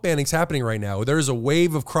lot of book bannings happening right now. There's a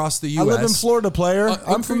wave across the U.S. I live in Florida, player.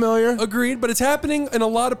 I'm familiar. Agreed, but it's happening in a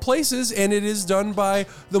lot of places, and it is done by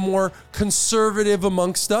the more conservative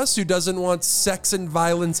amongst us who doesn't want sex and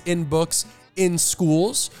violence in books in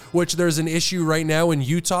schools, which there's an issue right now in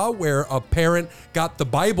Utah where a parent got the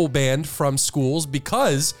Bible banned from schools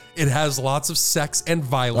because it has lots of sex and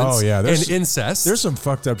violence and incest. There's some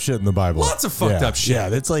fucked up shit in the Bible. Lots of fucked up shit. Yeah,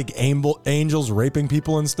 it's like angels raping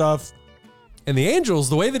people and stuff. And the angels,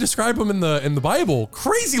 the way they describe them in the Bible,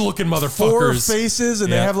 crazy looking motherfuckers. 4 faces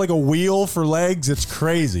and they have like a wheel for legs. It's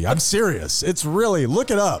crazy. I'm serious. It's really,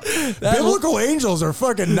 look it up. Biblical angels are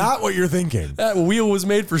fucking not what you're thinking. That wheel was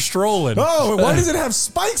made for strolling. Oh, why does it have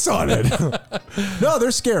spikes on it? No,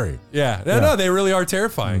 they're scary. No, they really are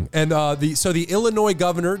terrifying. And the Illinois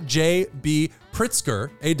governor, J.B.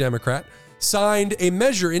 Pritzker, a Democrat, signed a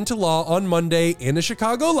measure into law on Monday in a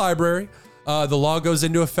Chicago library. The law goes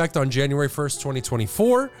into effect on January 1st,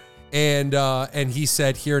 2024. And he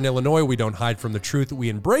said, here in Illinois, we don't hide from the truth. We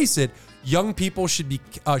embrace it. Young people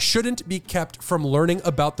shouldn't be kept from learning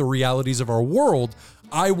about the realities of our world.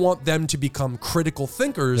 I want them to become critical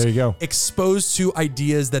thinkers, there you go, exposed to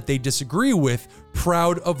ideas that they disagree with,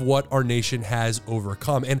 proud of what our nation has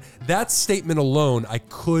overcome. And that statement alone, I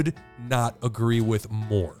could not agree with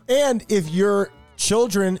more. And if your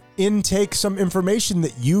children intake some information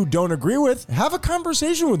that you don't agree with, have a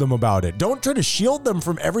conversation with them about it. Don't try to shield them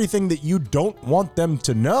from everything that you don't want them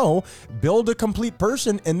to know. Build a complete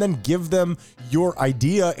person and then give them your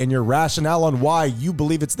idea and your rationale on why you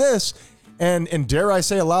believe it's this. And dare I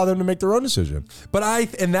say, allow them to make their own decision.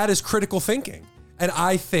 And that is critical thinking. And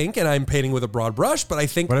I think, and I'm painting with a broad brush, but I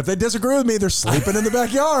think... But if they disagree with me, they're sleeping in the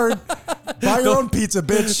backyard. Buy your own pizza,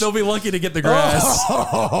 bitch. They'll be lucky to get the grass.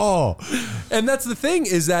 Oh. And that's the thing,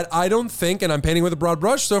 is that I don't think, and I'm painting with a broad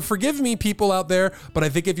brush, so forgive me, people out there, but I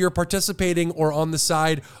think if you're participating or on the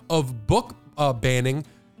side of book banning,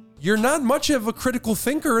 you're not much of a critical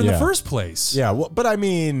thinker in the first place. Yeah, well, but I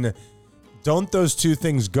mean... Don't those two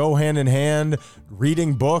things go hand in hand?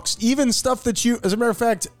 Reading books, even stuff that you, as a matter of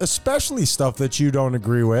fact, especially stuff that you don't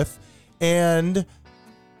agree with, and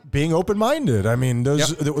being open-minded. I mean,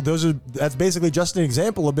 that's basically just an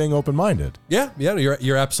example of being open-minded. Yeah,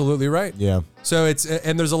 you're absolutely right. Yeah. So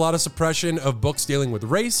and there's a lot of suppression of books dealing with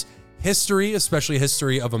race, history, especially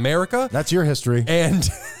history of America. That's your history. And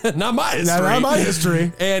not my history. Not my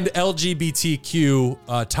history. And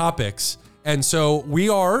LGBTQ topics. And so we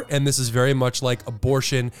are, and this is very much like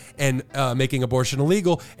abortion and making abortion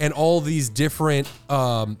illegal and all these different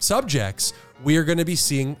subjects, we are going to be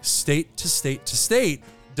seeing state to state to state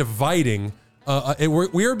dividing.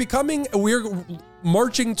 We're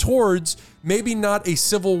marching towards maybe not a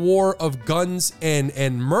civil war of guns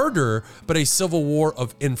and murder, but a civil war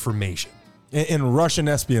of information. In Russian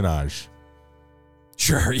espionage.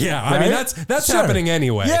 Sure, yeah. Right? I mean, that's happening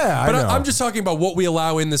anyway. Yeah, but I know. I'm just talking about what we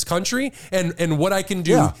allow in this country and what I can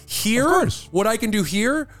do here. What I can do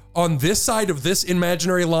here on this side of this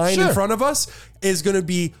imaginary line in front of us is going to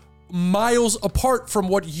be miles apart from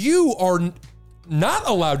what you are not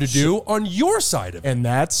allowed to do on your side of it. And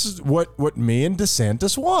that's what me and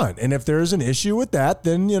DeSantis want. And if there's an issue with that,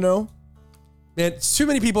 then, Man, too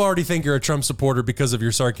many people already think you're a Trump supporter because of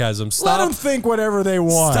your sarcasm. Stop. Let them think whatever they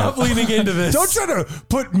want. Stop leaning into this. Don't try to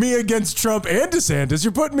put me against Trump and DeSantis.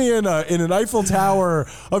 You're putting me in an Eiffel Tower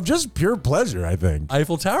of just pure pleasure, I think.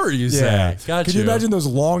 Eiffel Tower, you say? Got Can you imagine those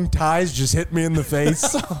long ties just hit me in the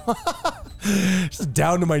face? Just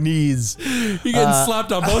down to my knees. You're getting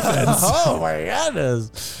slapped on both ends. Oh my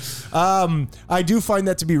goodness. I do find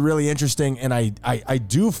that to be really interesting, and I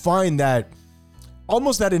do find that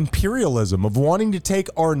almost that imperialism of wanting to take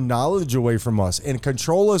our knowledge away from us and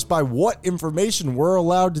control us by what information we're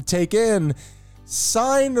allowed to take in,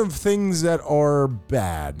 sign of things that are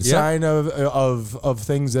bad, sign of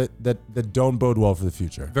things that don't bode well for the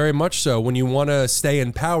future. Very much so. When you want to stay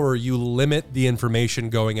in power, you limit the information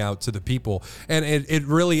going out to the people. And it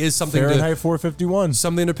really is something Fahrenheit 451.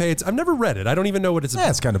 Something to pay. I've never read it. I don't even know what it's about.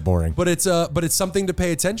 It's kind of boring. But it's something to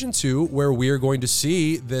pay attention to, where we are going to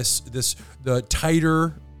see the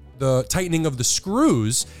tightening of the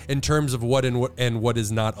screws in terms of what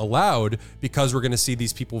is not allowed, because we're going to see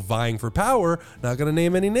these people vying for power. Not going to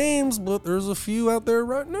name any names, but there's a few out there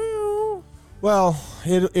right now Well,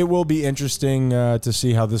 it will be interesting to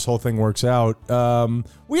see how this whole thing works out.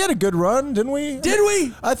 We had a good run, didn't we? Did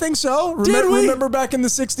we? I think so. Did we? Remember back in the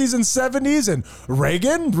 60s and 70s and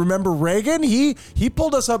Reagan? Remember Reagan? He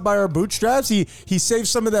pulled us up by our bootstraps. He saved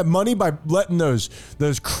some of that money by letting those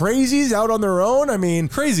crazies out on their own. I mean,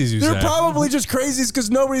 Crazies, you they're say? probably just crazies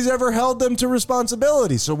because nobody's ever held them to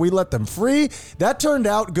responsibility. So we let them free. That turned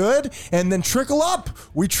out good. And then trickle up.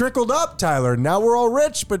 We trickled up, Tyler. Now we're all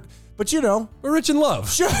rich, but you know, We're rich in love.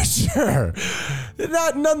 sure.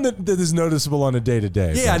 None that is noticeable on a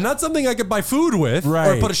day-to-day. Yeah, not something I could buy food with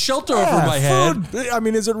Right. or put a shelter over my head. Food. I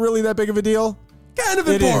mean, is it really that big of a deal? Kind of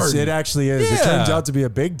It important. is. It actually is. It Yeah. turns out to be a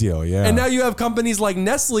big deal. Yeah. And now you have companies like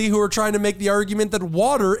Nestle who are trying to make the argument that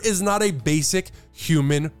water is not a basic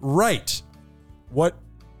human right. what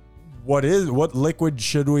liquid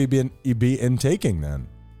should we be intaking then?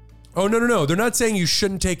 Oh, no. They're not saying you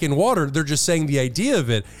shouldn't take in water. They're just saying the idea of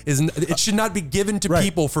it is it should not be given to Right.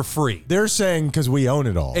 people for free. They're saying because we own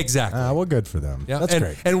it all. Exactly. Well, good for them. Yeah, That's and,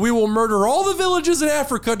 great. And we will murder all the villages in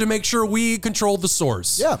Africa to make sure we control the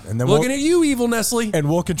source. Yeah, and then Looking at you, evil Nestle. And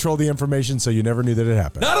we'll control the information so you never knew that it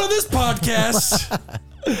happened. Not on this podcast.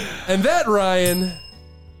 And that, Ryan,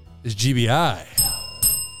 is GBI.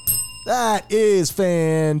 That is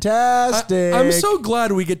fantastic. I'm so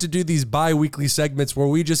glad we get to do these bi-weekly segments where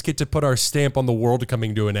we just get to put our stamp on the world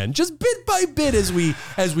coming to an end, just bit by bit as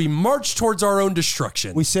we march towards our own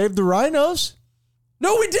destruction. We saved the rhinos.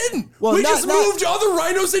 No, we didn't. Well, we not- just moved other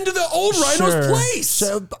rhinos into the old rhino's Sure. place.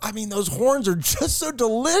 So, I mean, those horns are just so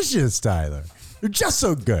delicious, Tyler. They're just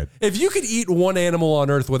so good. If you could eat one animal on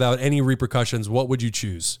Earth without any repercussions, what would you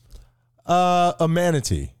choose? A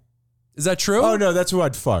manatee. Is that true? Oh no, that's who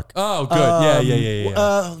I'd fuck. Oh, good.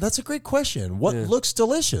 Yeah. That's a great question. What looks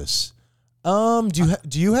delicious? Do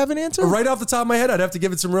you have an answer? Right off the top of my head, I'd have to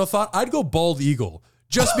give it some real thought. I'd go bald eagle,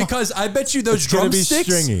 just because I bet you those It's gonna be drumsticks.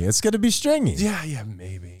 stringy. It's gonna be stringy. Yeah,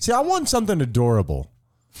 maybe. See, I want something adorable.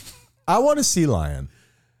 I want a sea lion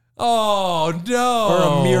Oh no!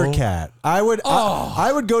 or a meerkat. I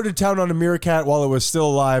would go to town on a meerkat while it was still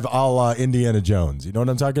alive, a la Indiana Jones. You know what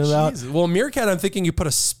I'm talking about? Jesus. Well, meerkat, I'm thinking you put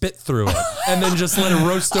a spit through it and then just let it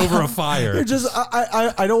roast over a fire. You're just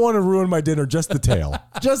I don't want to ruin my dinner. Just the tail.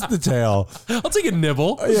 Just the tail. I'll take a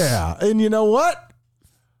nibble. Yeah, and you know what?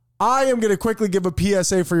 I am going to quickly give a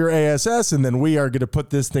PSA for your ASS, and then we are going to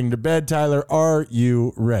put this thing to bed. Tyler, are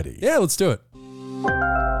you ready? Yeah, let's do it.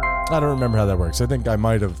 I don't remember how that works. I think I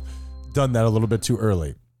might have done that a little bit too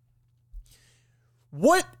early.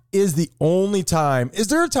 What is the only time? Is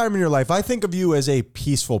there a time in your life? I think of you as a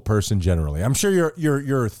peaceful person generally. I'm sure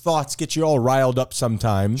your thoughts get you all riled up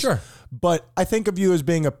sometimes. Sure. But I think of you as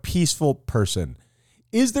being a peaceful person.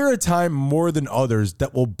 Is there a time more than others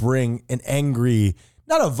that will bring an angry,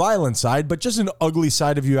 not a violent side, but just an ugly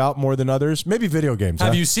side of you out more than others? Maybe video games.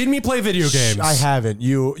 Have you seen me play video games? I haven't.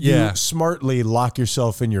 You Yeah. smartly lock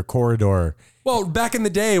yourself in your corridor. Well, back in the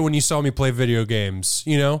day when you saw me play video games,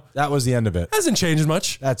 That was the end of it. hasn't changed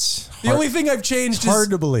much. That's The only thing I've changed it's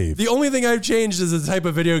hard to believe. The only thing I've changed is the type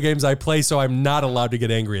of video games I play, so I'm not allowed to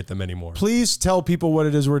get angry at them anymore. Please tell people what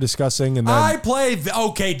it is we're discussing, and then I play,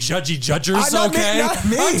 judgy judgers, not me, okay? not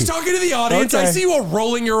me. I'm talking to the audience. Okay. I see you all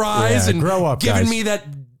rolling your eyes Yeah, and grow up, giving guys. me that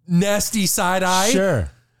nasty side eye.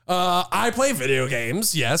 sure. I play video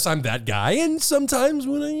games. Yes, I'm that guy. And sometimes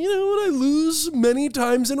when I lose many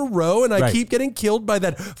times in a row and I Right. keep getting killed by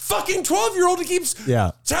that fucking 12-year-old who keeps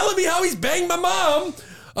Yeah. telling me how he's banged my mom.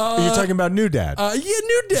 You're talking about new dad,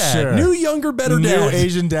 New dad. Sure. New, younger, better new dad.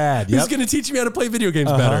 Asian dad. Who's Yep. going to teach me how to play video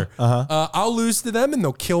games better. I'll lose to them and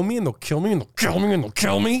they'll kill me and they'll kill me and they'll kill me and they'll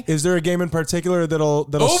kill me. Is there a game in particular that'll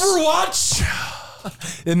Overwatch.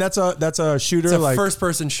 and that's a shooter It's a like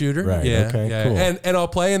first-person shooter. Right, Yeah. okay, yeah. cool. And I'll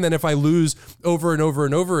play, and then if I lose over and over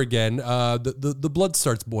and over again, the blood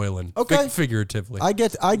starts boiling. Okay. Figuratively. I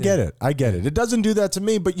get it. I get it. It doesn't do that to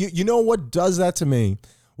me, but you know what does that to me?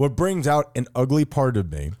 What brings out an ugly part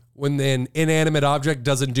of me? When an inanimate object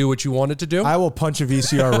doesn't do what you want it to do. I will punch a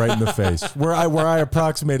VCR right in the face where I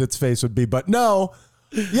approximate its face would be, but no.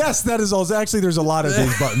 Yes, that is also actually there's a lot of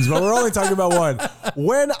these buttons, but we're only talking about one.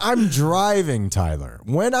 When I'm driving, Tyler,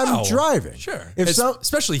 driving. Sure. If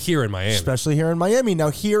Especially here in Miami. especially here in Miami.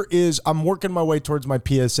 Now I'm working my way towards my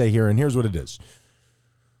PSA here, and here's what it is.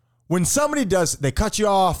 When somebody they cut you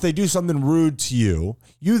off, they do something rude to you,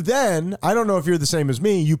 you then, I don't know if you're the same as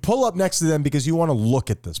me, you pull up next to them because you want to look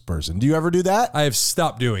at this person. Do you ever do that? I have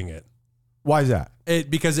stopped doing it. Why is that?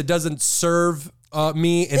 Because it doesn't serve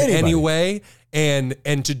me in Anybody. any way, And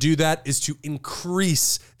to do that is to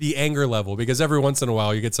increase the anger level, because every once in a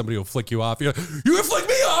while you get somebody who'll flick you off. You're like, you can flick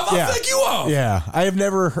me off, I'll flick you off. Yeah, I have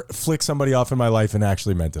never flicked somebody off in my life and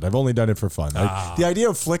actually meant it. I've only done it for fun. Like, the idea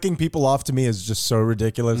of flicking people off to me is just so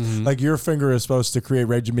ridiculous. Like, your finger is supposed to create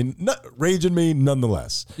rage in me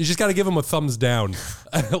nonetheless. You just got to give them a thumbs down.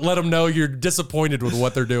 Let them know you're disappointed with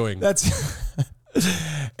what they're doing. That's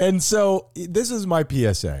and so this is my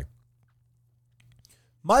PSA.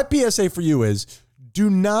 My PSA for you is, do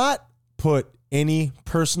not put any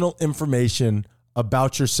personal information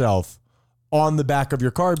about yourself on the back of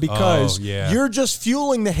your car, because you're just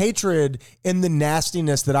fueling the hatred and the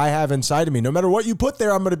nastiness that I have inside of me. No matter what you put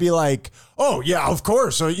there, I'm going to be like, oh yeah, of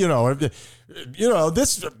course. So,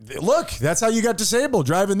 this, look, that's how you got disabled,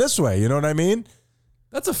 driving this way. You know what I mean?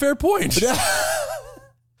 That's a fair point.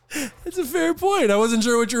 It's a fair point. I wasn't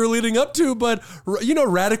sure what you were leading up to, but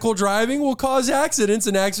radical driving will cause accidents,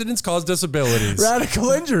 and accidents cause disabilities. Radical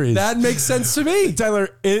injuries. That makes sense to me. Tyler,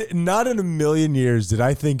 not in a million years did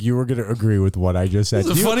I think you were going to agree with what I just said.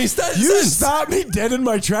 It's a funny sentence. You stopped me dead in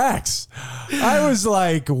my tracks. I was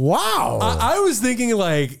like, wow. I was thinking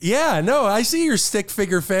like, yeah, no, I see your stick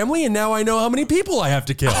figure family, and now I know how many people I have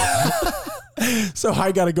to kill. So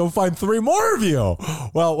I got to go find 3 more of you.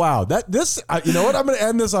 Well, wow. You know what? I'm going to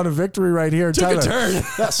end this on a victory right here. Took Tyler. a turn.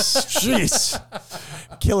 Jeez.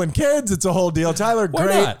 Killing kids. It's a whole deal. Tyler, Why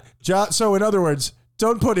great not? job. So in other words,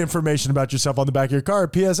 don't put information about yourself on the back of your car.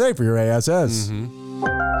 PSA for your ASS.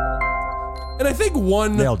 And I think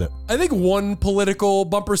Nailed it. I think one political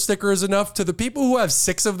bumper sticker is enough. To the people who have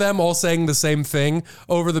 6 of them all saying the same thing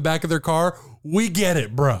over the back of their car, we get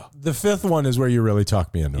it, bro. The 5th one is where you really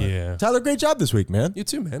talk me into it. Yeah. Tyler, great job this week, man. You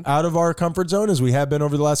too, man. Out of our comfort zone as we have been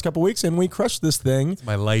over the last couple weeks, and we crushed this thing.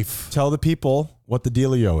 My life. Tell the people what the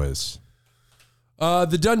dealio is.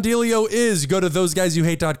 The done dealio is go to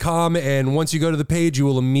thoseguysyouhate.com, and once you go to the page, you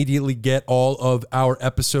will immediately get all of our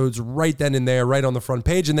episodes right then and there, right on the front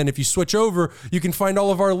page. And then if you switch over, you can find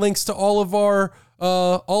all of our links to all of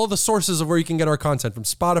the sources of where you can get our content, from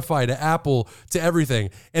Spotify to Apple to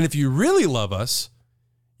everything. And if you really love us,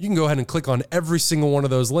 you can go ahead and click on every single one of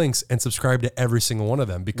those links and subscribe to every single one of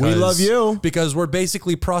them, because we love you. Because we're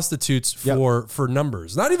basically prostitutes for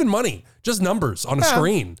numbers. Not even money, just numbers on a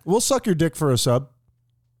screen. We'll suck your dick for a sub.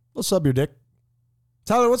 We'll sub your dick.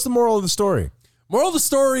 Tyler, what's the moral of the story? Moral of the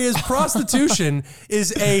story is prostitution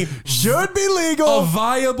is should be legal, a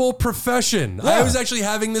viable profession. Yeah. I was actually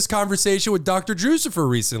having this conversation with Dr. Drusifer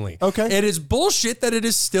recently. Okay. It is bullshit that it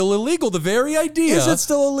is still illegal. The very idea. Is it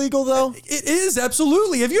still illegal though? It is,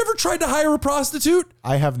 absolutely. Have you ever tried to hire a prostitute?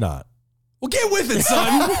 I have not. Well, get with it,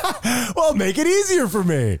 son. Well, make it easier for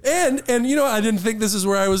me. And I didn't think this is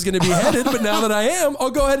where I was going to be headed, but now that I am,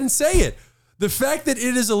 I'll go ahead and say it. The fact that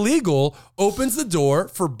it is illegal opens the door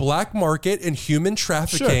for black market and human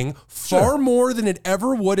trafficking far more than it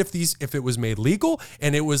ever would if it was made legal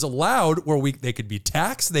and it was allowed, where they could be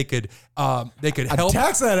taxed, they could help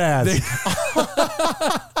tax that ass.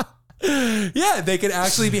 They could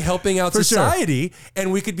actually be helping out society,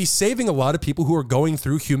 and we could be saving a lot of people who are going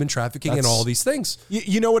through human trafficking and all these things.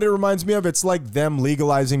 You know what it reminds me of? It's like them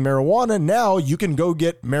legalizing marijuana. Now you can go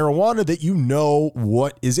get marijuana that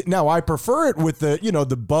what is it. Now I prefer it with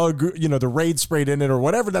the bug, the raid sprayed in it or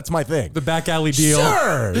whatever. That's my thing. The back alley deal.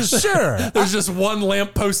 Sure. There's just one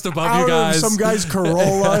lamppost above you guys. Some guy's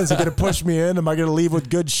Corolla. Is it going to push me in? Am I going to leave with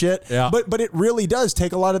good shit? Yeah. But it really does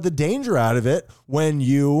take a lot of the danger out of it when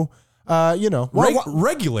you...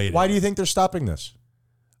 regulated. Why do you think they're stopping this?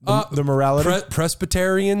 The morality?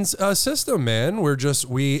 Presbyterians system, man.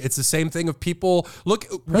 It's the same thing of people. Look,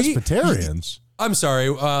 Presbyterians? I'm sorry.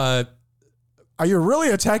 Are you really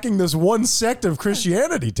attacking this one sect of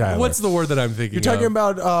Christianity, Tyler? What's the word that I'm thinking You're talking of?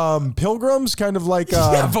 about pilgrims, kind of like...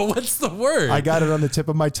 yeah, but what's the word? I got it on the tip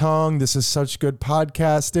of my tongue. This is such good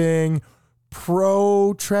podcasting.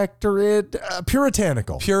 Protractorate,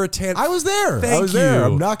 puritanical. Puritanical. I was there. Thank you.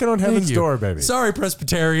 I'm knocking on heaven's door, baby. Sorry,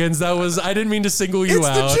 Presbyterians. I didn't mean to single you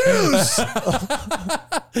out. It's the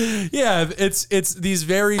Jews. Yeah, it's these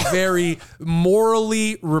very, very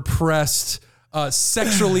morally repressed,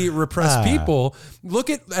 sexually repressed people.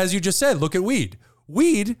 As you just said, look at weed.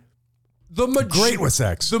 Weed, great with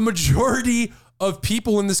sex. The majority of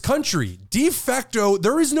people in this country, de facto,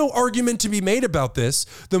 there is no argument to be made about this.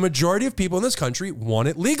 The majority of people in this country want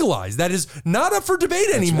it legalized. That is not up for debate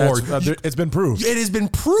anymore. It's been proved. It has been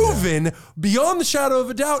proven beyond the shadow of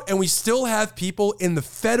a doubt, and we still have people in the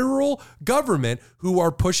federal government who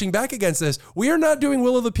are pushing back against this. We are not doing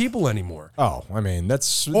will of the people anymore. Oh, I mean,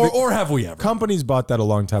 that's... Or have we ever? Companies bought that a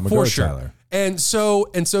long time ago, For sure. Tyler. And so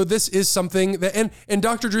this is something that, and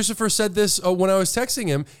Dr. Drusifer said this when I was texting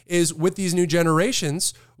him, is with these new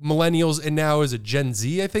generations, millennials, and now is it Gen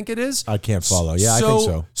Z, I think it is. I can't follow. Yeah, I think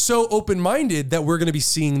so. So open-minded that we're going to be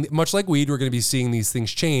seeing, much like weed, we're going to be seeing these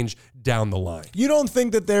things change down the line. You don't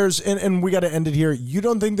think that there's, and we got to end it here, you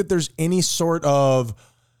don't think that there's any sort of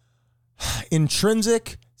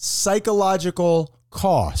intrinsic psychological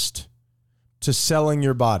cost to selling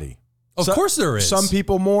your body? Of course there is. Some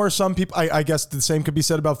people more, some people, I guess the same could be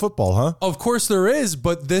said about football, huh? Of course there is,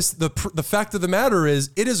 but the fact of the matter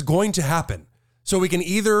is it is going to happen. So we can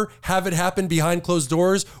either have it happen behind closed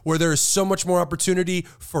doors where there is so much more opportunity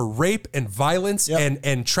for rape and violence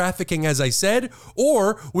and trafficking, as I said,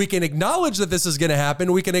 or we can acknowledge that this is going to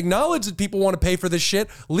happen. We can acknowledge that people want to pay for this shit,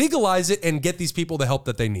 legalize it, and get these people the help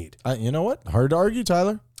that they need. You know what? Hard to argue,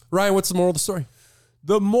 Tyler. Ryan, what's the moral of the story?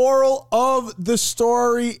 The moral of the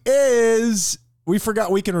story is we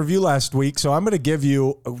forgot Weekend Review last week, so I'm going to give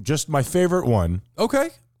you just my favorite one. Okay.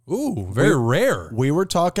 Ooh, very rare. We were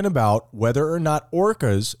talking about whether or not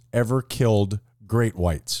orcas ever killed great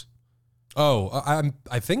whites. Oh,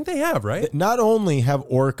 I think they have, right? Not only have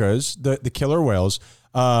orcas, the killer whales,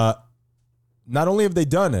 not only have they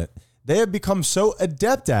done it, they have become so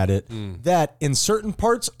adept at it that in certain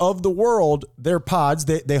parts of the world, their pods,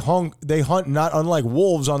 they hunt not unlike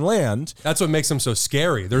wolves on land. That's what makes them so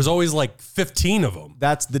scary. There's always like 15 of them.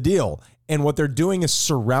 That's the deal. And what they're doing is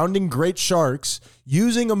surrounding great sharks,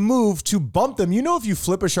 using a move to bump them. You know, if you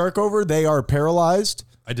flip a shark over, they are paralyzed.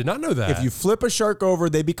 I did not know that. If you flip a shark over,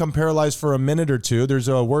 they become paralyzed for a minute or two. There's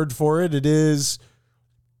a word for it. It is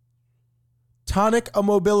tonic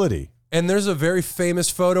immobility. And there's a very famous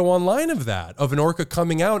photo online of that, of an orca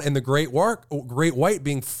coming out and the great white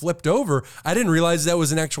being flipped over. I didn't realize that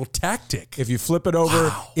was an actual tactic. If you flip it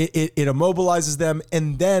over, it immobilizes them.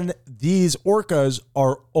 And then these orcas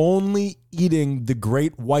are only eating the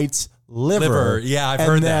great white's liver. Yeah, I've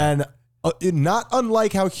heard that. And then, not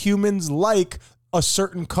unlike how humans like a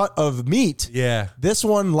certain cut of meat. Yeah. This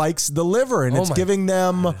one likes the liver, and it's giving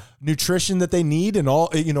them nutrition that they need, and all,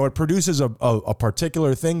 you know, it produces a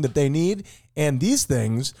particular thing that they need. And these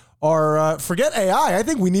things are, forget AI. I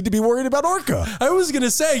think we need to be worried about orca. I was going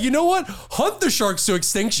to say, you know what? Hunt the sharks to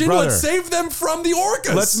extinction. Brother, let's save them from the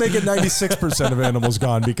orcas. Let's make it 96% of animals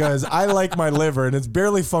gone, because I like my liver and it's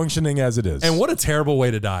barely functioning as it is. And what a terrible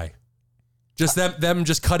way to die. Just them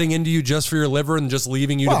just cutting into you just for your liver and just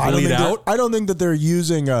leaving you to bleed out? I don't think that they're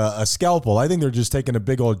using a scalpel. I think they're just taking a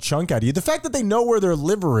big old chunk out of you. The fact that they know where their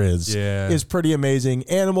liver is pretty amazing.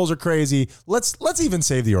 Animals are crazy. Let's even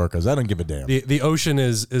save the orcas. I don't give a damn. The ocean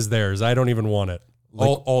is theirs. I don't even want it.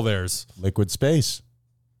 All theirs. Liquid space.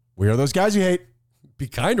 We are those guys you hate. Be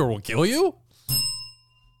kind or we'll kill you?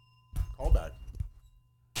 Call back.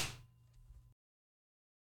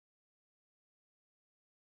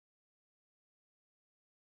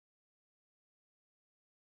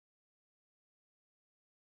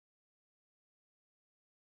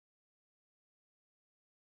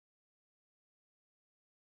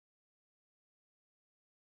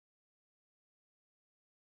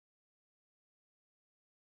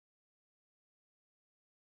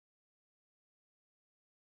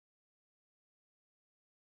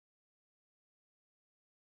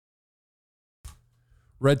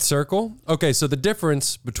 Red circle. Okay, so the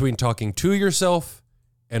difference between talking to yourself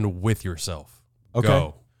and with yourself. Okay.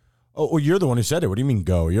 Go. Oh, well, you're the one who said it. What do you mean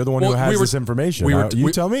go? You're the one who has this information.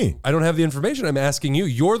 You tell me. I don't have the information. I'm asking you.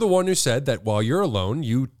 You're the one who said that while you're alone,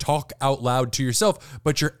 you talk out loud to yourself,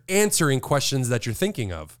 but you're answering questions that you're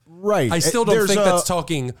thinking of. Right. I still don't think that's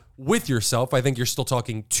talking with yourself. I think you're still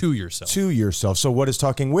talking to yourself. To yourself. So what is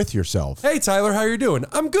talking with yourself? Hey, Tyler, how you doing?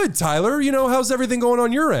 I'm good, Tyler. You know, how's everything going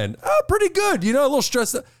on your end? Pretty good. You know, a little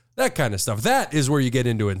stressed. That kind of stuff. That is where you get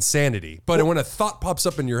into insanity. But when a thought pops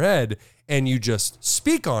up in your head and you just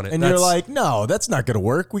speak on it. And you're like, no, that's not going to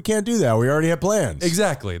work. We can't do that. We already have plans.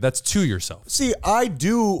 Exactly. That's to yourself. See, I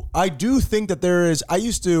do think that there is, I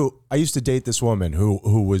used to date this woman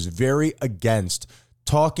who was very against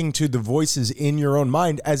talking to the voices in your own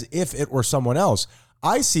mind as if it were someone else.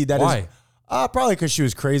 I see that Why? as probably because she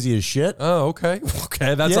was crazy as shit. Oh, okay.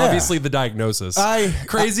 Okay, that's obviously the diagnosis.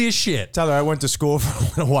 Crazy as shit. Tyler, I went to school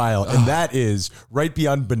for a while, and that is right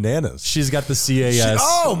beyond bananas. She's got the CAS.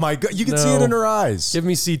 Oh, my God. You can see it in her eyes. Give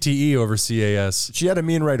me CTE over CAS. She had a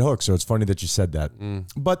mean right hook, so it's funny that you said that.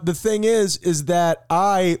 But the thing is that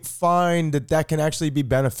I find that can actually be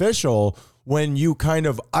beneficial when you kind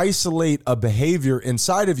of isolate a behavior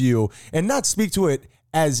inside of you and not speak to it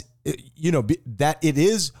as, you know, that it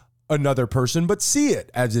is another person, but see it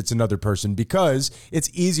as it's another person, because it's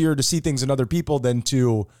easier to see things in other people than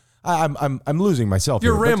to, I'm losing myself.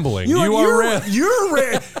 You're here, but rambling. You're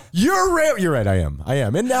right. I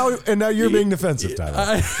am. And now you're being defensive,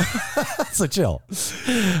 Tyler. So chill.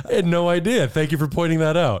 I had no idea. Thank you for pointing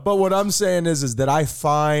that out. But what I'm saying is that I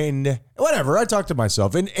find whatever I talk to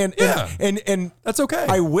myself and that's okay.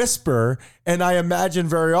 I whisper and I imagine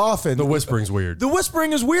very often The whispering's weird. The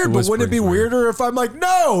whispering is weird, but wouldn't it be weirder if I'm like,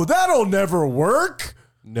 no, that'll never work?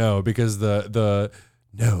 No, because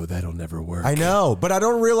no, that'll never work. I know, but I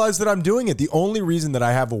don't realize that I'm doing it. The only reason that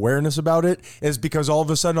I have awareness about it is because all of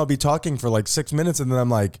a sudden I'll be talking for like 6 minutes and then I'm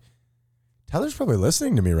like, Tyler's probably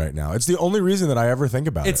listening to me right now. It's the only reason that I ever think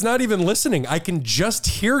about it. It's not even listening. I can just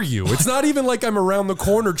hear you. It's not even like I'm around the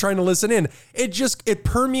corner trying to listen in. It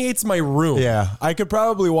permeates my room. Yeah, I could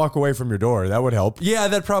probably walk away from your door. That would help. Yeah,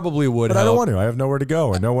 that probably would But help. I don't want to. I have nowhere to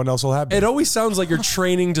go and no one else will have me. It always sounds like you're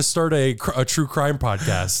training to start a true crime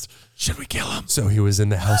podcast. Should we kill him? So he was in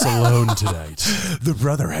the house alone tonight. The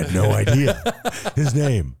brother had no idea. His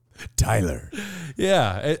name, Tyler.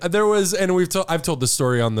 Yeah, there was, and I've told this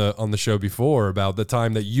story on the show before about the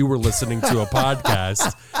time that you were listening to a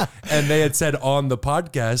podcast, and they had said on the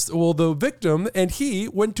podcast, well, the victim and he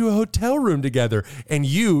went to a hotel room together, and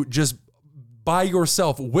you just by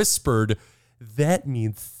yourself whispered, "That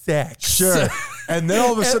means sex." Sure. And then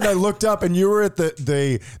all of a sudden I looked up and you were at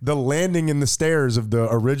the landing in the stairs of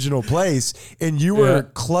the original place and you were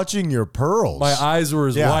clutching your pearls. My eyes were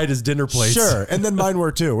as wide as dinner plates. Sure. And then mine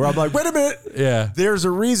were too, where I'm like, wait a minute. Yeah. There's a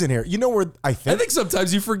reason here. You know where I think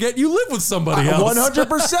sometimes you forget you live with somebody else.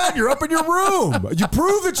 100%. You're up in your room. You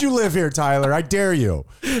prove that you live here, Tyler. I dare you.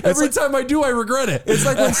 Every time I do, I regret it. It's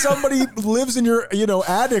like when somebody lives in your,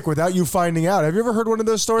 attic without you finding out. Have you ever heard one of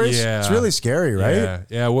those stories? Yeah. It's really scary, right?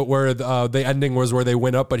 Yeah. Where the ending was where they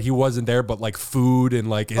went up, but he wasn't there, but like food and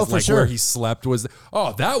like his sure. where he slept was.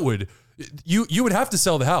 Oh, that would. You would have to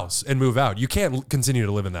sell the house and move out. You can't continue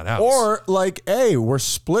to live in that house. Or like, hey, we're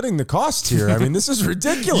splitting the costs here. I mean, this is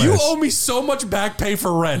ridiculous. You owe me so much back pay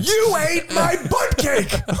for rent. You ate my butt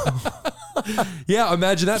cake. Yeah,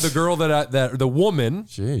 imagine that. The girl the woman.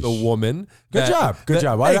 Jeez. The woman. Good job. Thank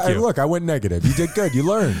you. Look, I went negative. You did good. You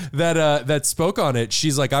learned. That spoke on it.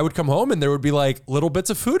 She's like, I would come home and there would be like little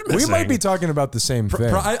bits of food missing. We might be talking about the same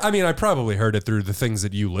thing. I mean, I probably heard it through the things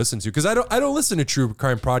that you listen to because I don't listen to true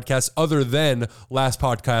crime podcasts other than Last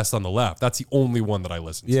Podcast on the Left. That's the only one that I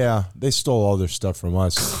listen to. Yeah, they stole all their stuff from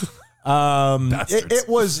us. That's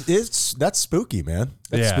spooky, man.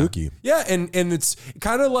 That's spooky. Yeah, and it's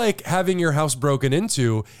kind of like having your house broken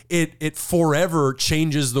into. It forever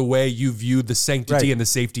changes the way you view the sanctity and the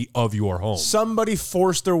safety of your home. Somebody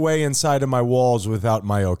forced their way inside of my walls without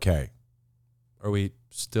my okay. Are we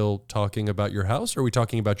still talking about your house or are we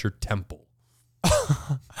talking about your temple?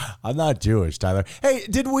 I'm not Jewish, Tyler. Hey,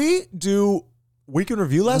 did we do Week in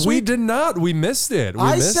Review last week? We did not. We missed it.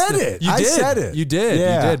 I said it. You did. You did.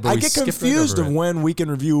 Yeah. You did. But I we get skipped confused right of over it. when Week in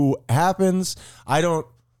Review happens. I don't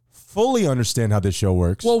fully understand how this show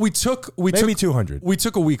works. Well, we took maybe 200. We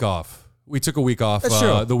took a week off. That's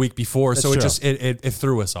true. The week before, That's so true. it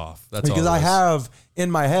threw us off. That's because all I it was. have in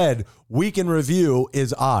my head Week in Review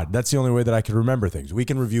is odd. That's the only way that I can remember things.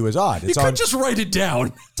 Week in Review is odd. You could just write it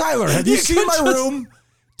down. Tyler, have you seen my could room?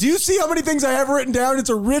 Do you see how many things I have written down? It's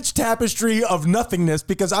a rich tapestry of nothingness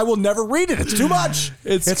because I will never read it. It's too much.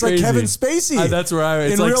 It's like crazy. Kevin Spacey. That's where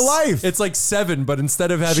in real life. It's like 7, but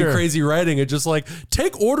instead of having Sure. crazy writing, it's just like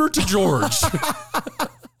take order to George.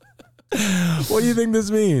 What do you think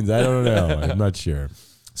this means? I don't know. I'm not sure.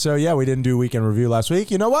 So yeah, we didn't do Week in Review last week.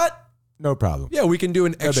 You know what? No problem. Yeah, we can do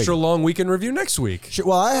an extra biggie. long weekend review next week.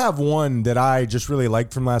 Well, I have one that I just really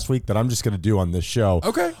liked from last week that I'm just going to do on this show.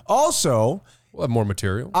 Okay. Also, We'll have more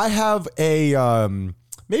material. I have a,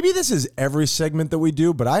 maybe this is every segment that we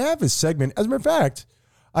do, but I have a segment. As a matter of fact,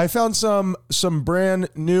 I found some brand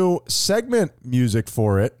new segment music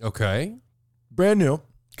for it. Okay. Brand new,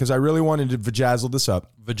 because I really wanted to vajazzle this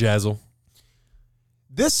up. Vajazzle.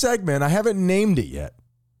 This segment, I haven't named it yet,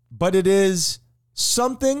 but it is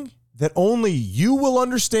something that only you will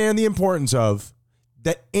understand the importance of,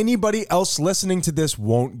 that anybody else listening to this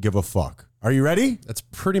won't give a fuck. Are you ready? That's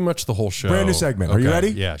pretty much the whole show. Brand new segment. Are you ready?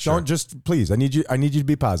 Yeah, sure. Don't just, please, I need you to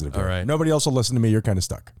be positive. All here. right. Nobody else will listen to me. You're kind of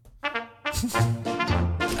stuck.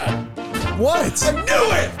 What? I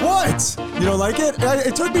knew it! What? You don't like it?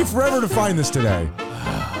 It took me forever to find this today.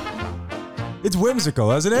 It's whimsical,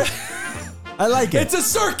 isn't it? I like it. It's a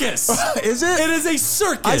circus. Is it? It is a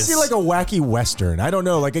circus. I see like a wacky Western. I don't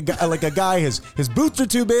know, like a guy, his boots are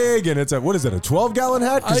too big, and it's a 12-gallon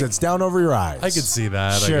hat because it's down over your eyes. I could see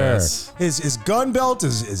that. Sure. I guess. His gun belt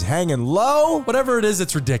is hanging low. Whatever it is,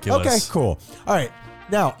 it's ridiculous. Okay, cool. All right.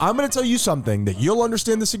 Now, I'm going to tell you something that you'll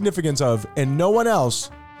understand the significance of, and no one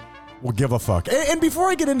else will give a fuck. And before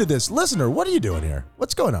I get into this, listener, what are you doing here?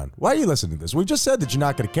 What's going on? Why are you listening to this? We just said that you're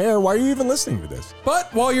not going to care. Why are you even listening to this?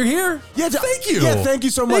 But while you're here, thank you. Yeah, thank you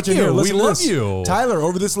so much. Thank And here, you. We listen to love this. you. Tyler,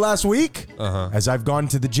 over this last week, as I've gone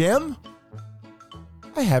to the gym,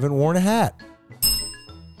 I haven't worn a hat.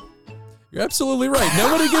 You're absolutely right.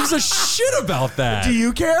 Nobody gives a shit about that. Do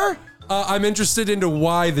you care? I'm interested into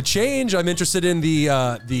why the change. I'm interested in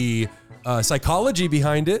the psychology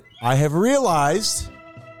behind it. I have realized...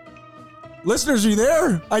 Listeners, are you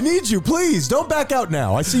there? I need you. Please, don't back out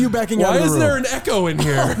now. I see you backing out of the room. Why is there an echo in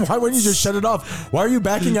here? Why wouldn't you just shut it off? Why are you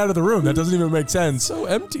backing out of the room? That doesn't even make sense. So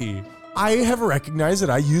empty. I have recognized that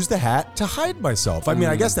I use the hat to hide myself. I mean,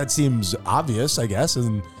 I guess that seems obvious, I guess.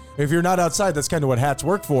 And if you're not outside, that's kind of what hats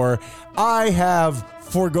work for. I have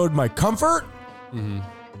foregoed my comfort.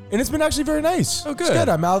 And it's been actually very nice. Oh, good. It's good.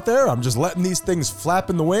 I'm out there. I'm just letting these things flap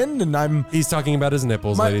in the wind, and I'm... He's talking about his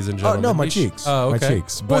nipples, ladies and gentlemen. no, my cheeks. Oh, okay. My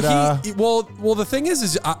cheeks. But, well, the thing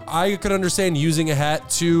is I could understand using a hat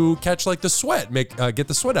to catch like the sweat, get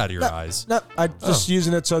the sweat out of your eyes. No, I just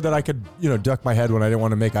using it so that I could, duck my head when I didn't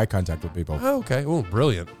want to make eye contact with people. Oh, okay. Oh,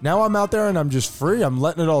 brilliant. Now I'm out there and I'm just free. I'm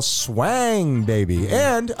letting it all swang, baby.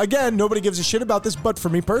 And again, nobody gives a shit about this, but for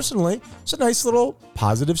me personally, it's a nice little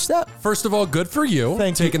positive step. First of all, good for you.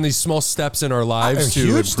 Thank you. Taking these small steps in our lives A to huge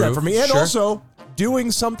improve. step for me. And Sure. also doing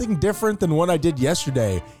something different than what I did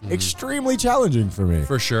yesterday. Extremely challenging for me.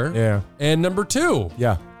 For sure. Yeah. And number 2.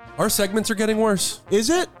 Yeah. Our segments are getting worse. Is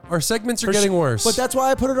it? Our segments are getting worse. But that's why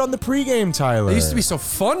I put it on the pregame, Tyler. They used to be so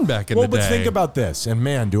fun back in the day. But think about this. And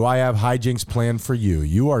man, do I have hijinks planned for you.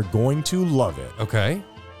 You are going to love it. Okay.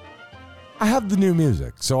 I have the new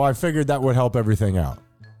music, so I figured that would help everything out.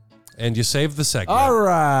 And you saved the segment. All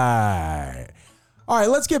right. All right,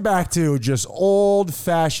 let's get back to just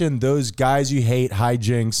old-fashioned, those guys you hate,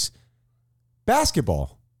 hijinks.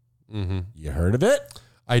 Basketball. You heard of it?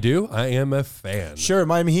 I do. I am a fan. Sure,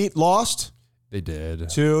 Miami Heat lost They did.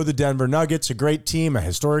 to the Denver Nuggets, a great team, a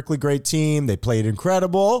historically great team. They played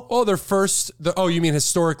incredible. Oh, their first. You mean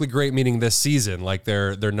historically great, meaning this season, like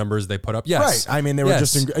their numbers they put up? Yes. Right. I mean, they were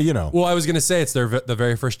just, Well, I was going to say it's the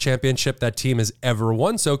very first championship that team has ever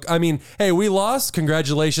won. So, I mean, hey, we lost.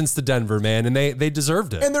 Congratulations to Denver, man. And they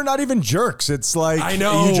deserved it. And they're not even jerks. It's like, I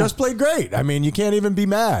know. You just played great. I mean, you can't even be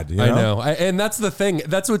mad. I know. And that's the thing.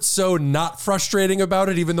 That's what's so not frustrating about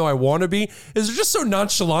it, even though I want to be, is they're just so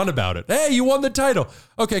nonchalant about it. Hey, you won the title.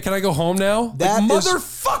 Okay, can I go home now?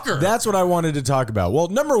 Motherfucker. That's what I wanted to talk about. Well,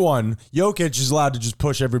 number one, Jokic is allowed to just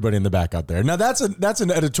push everybody in the back out there. Now that's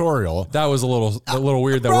an editorial. That was a little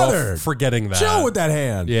weird that we're all forgetting that. Chill with that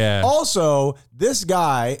hand. Yeah. Also, this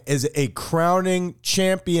guy is a crowning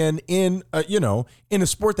champion in a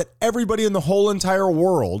sport that everybody in the whole entire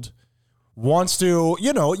world wants to,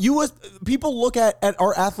 people look at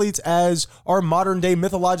our athletes as our modern day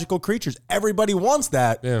mythological creatures. Everybody wants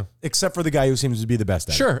that, except for the guy who seems to be the best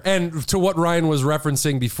at it. Sure. And to what Ryan was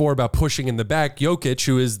referencing before about pushing in the back, Jokic,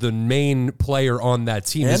 who is the main player on that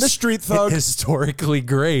team, And is a street thug. historically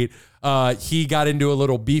great. He got into a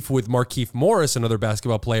little beef with Markieff Morris, another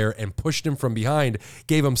basketball player, and pushed him from behind,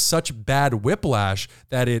 gave him such bad whiplash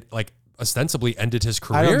that it ostensibly ended his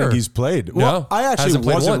career. I don't think he's played. Well, I actually hasn't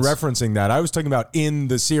played wasn't once. referencing that. I was talking about in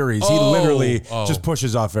the series. He literally just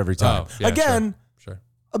pushes off every time. Yeah, Again, sure.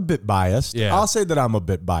 a bit biased. Yeah. I'll say that I'm a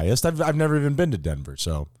bit biased. I've never even been to Denver,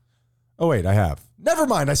 so. Oh, wait, I have. Never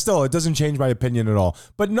mind. It doesn't change my opinion at all.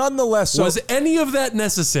 But nonetheless. Was any of that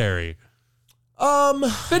necessary?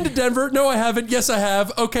 Been to Denver? No, I haven't. Yes, I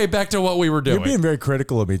have. Okay, back to what we were doing. You're being very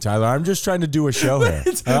critical of me, Tyler. I'm just trying to do a show here.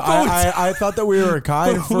 I thought that we were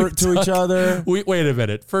kind to each other. Wait a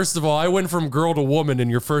minute. First of all, I went from girl to woman, and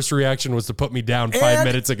your first reaction was to put me down 5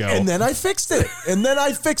 minutes ago. And then I fixed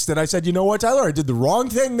it. I said, you know what, Tyler? I did the wrong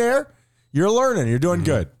thing there. You're learning. You're doing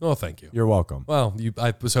good. Oh, thank you. You're welcome. Well,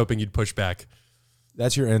 I was hoping you'd push back.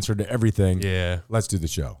 That's your answer to everything. Yeah. Let's do the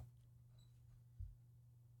show.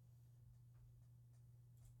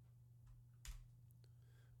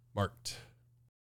 Marked.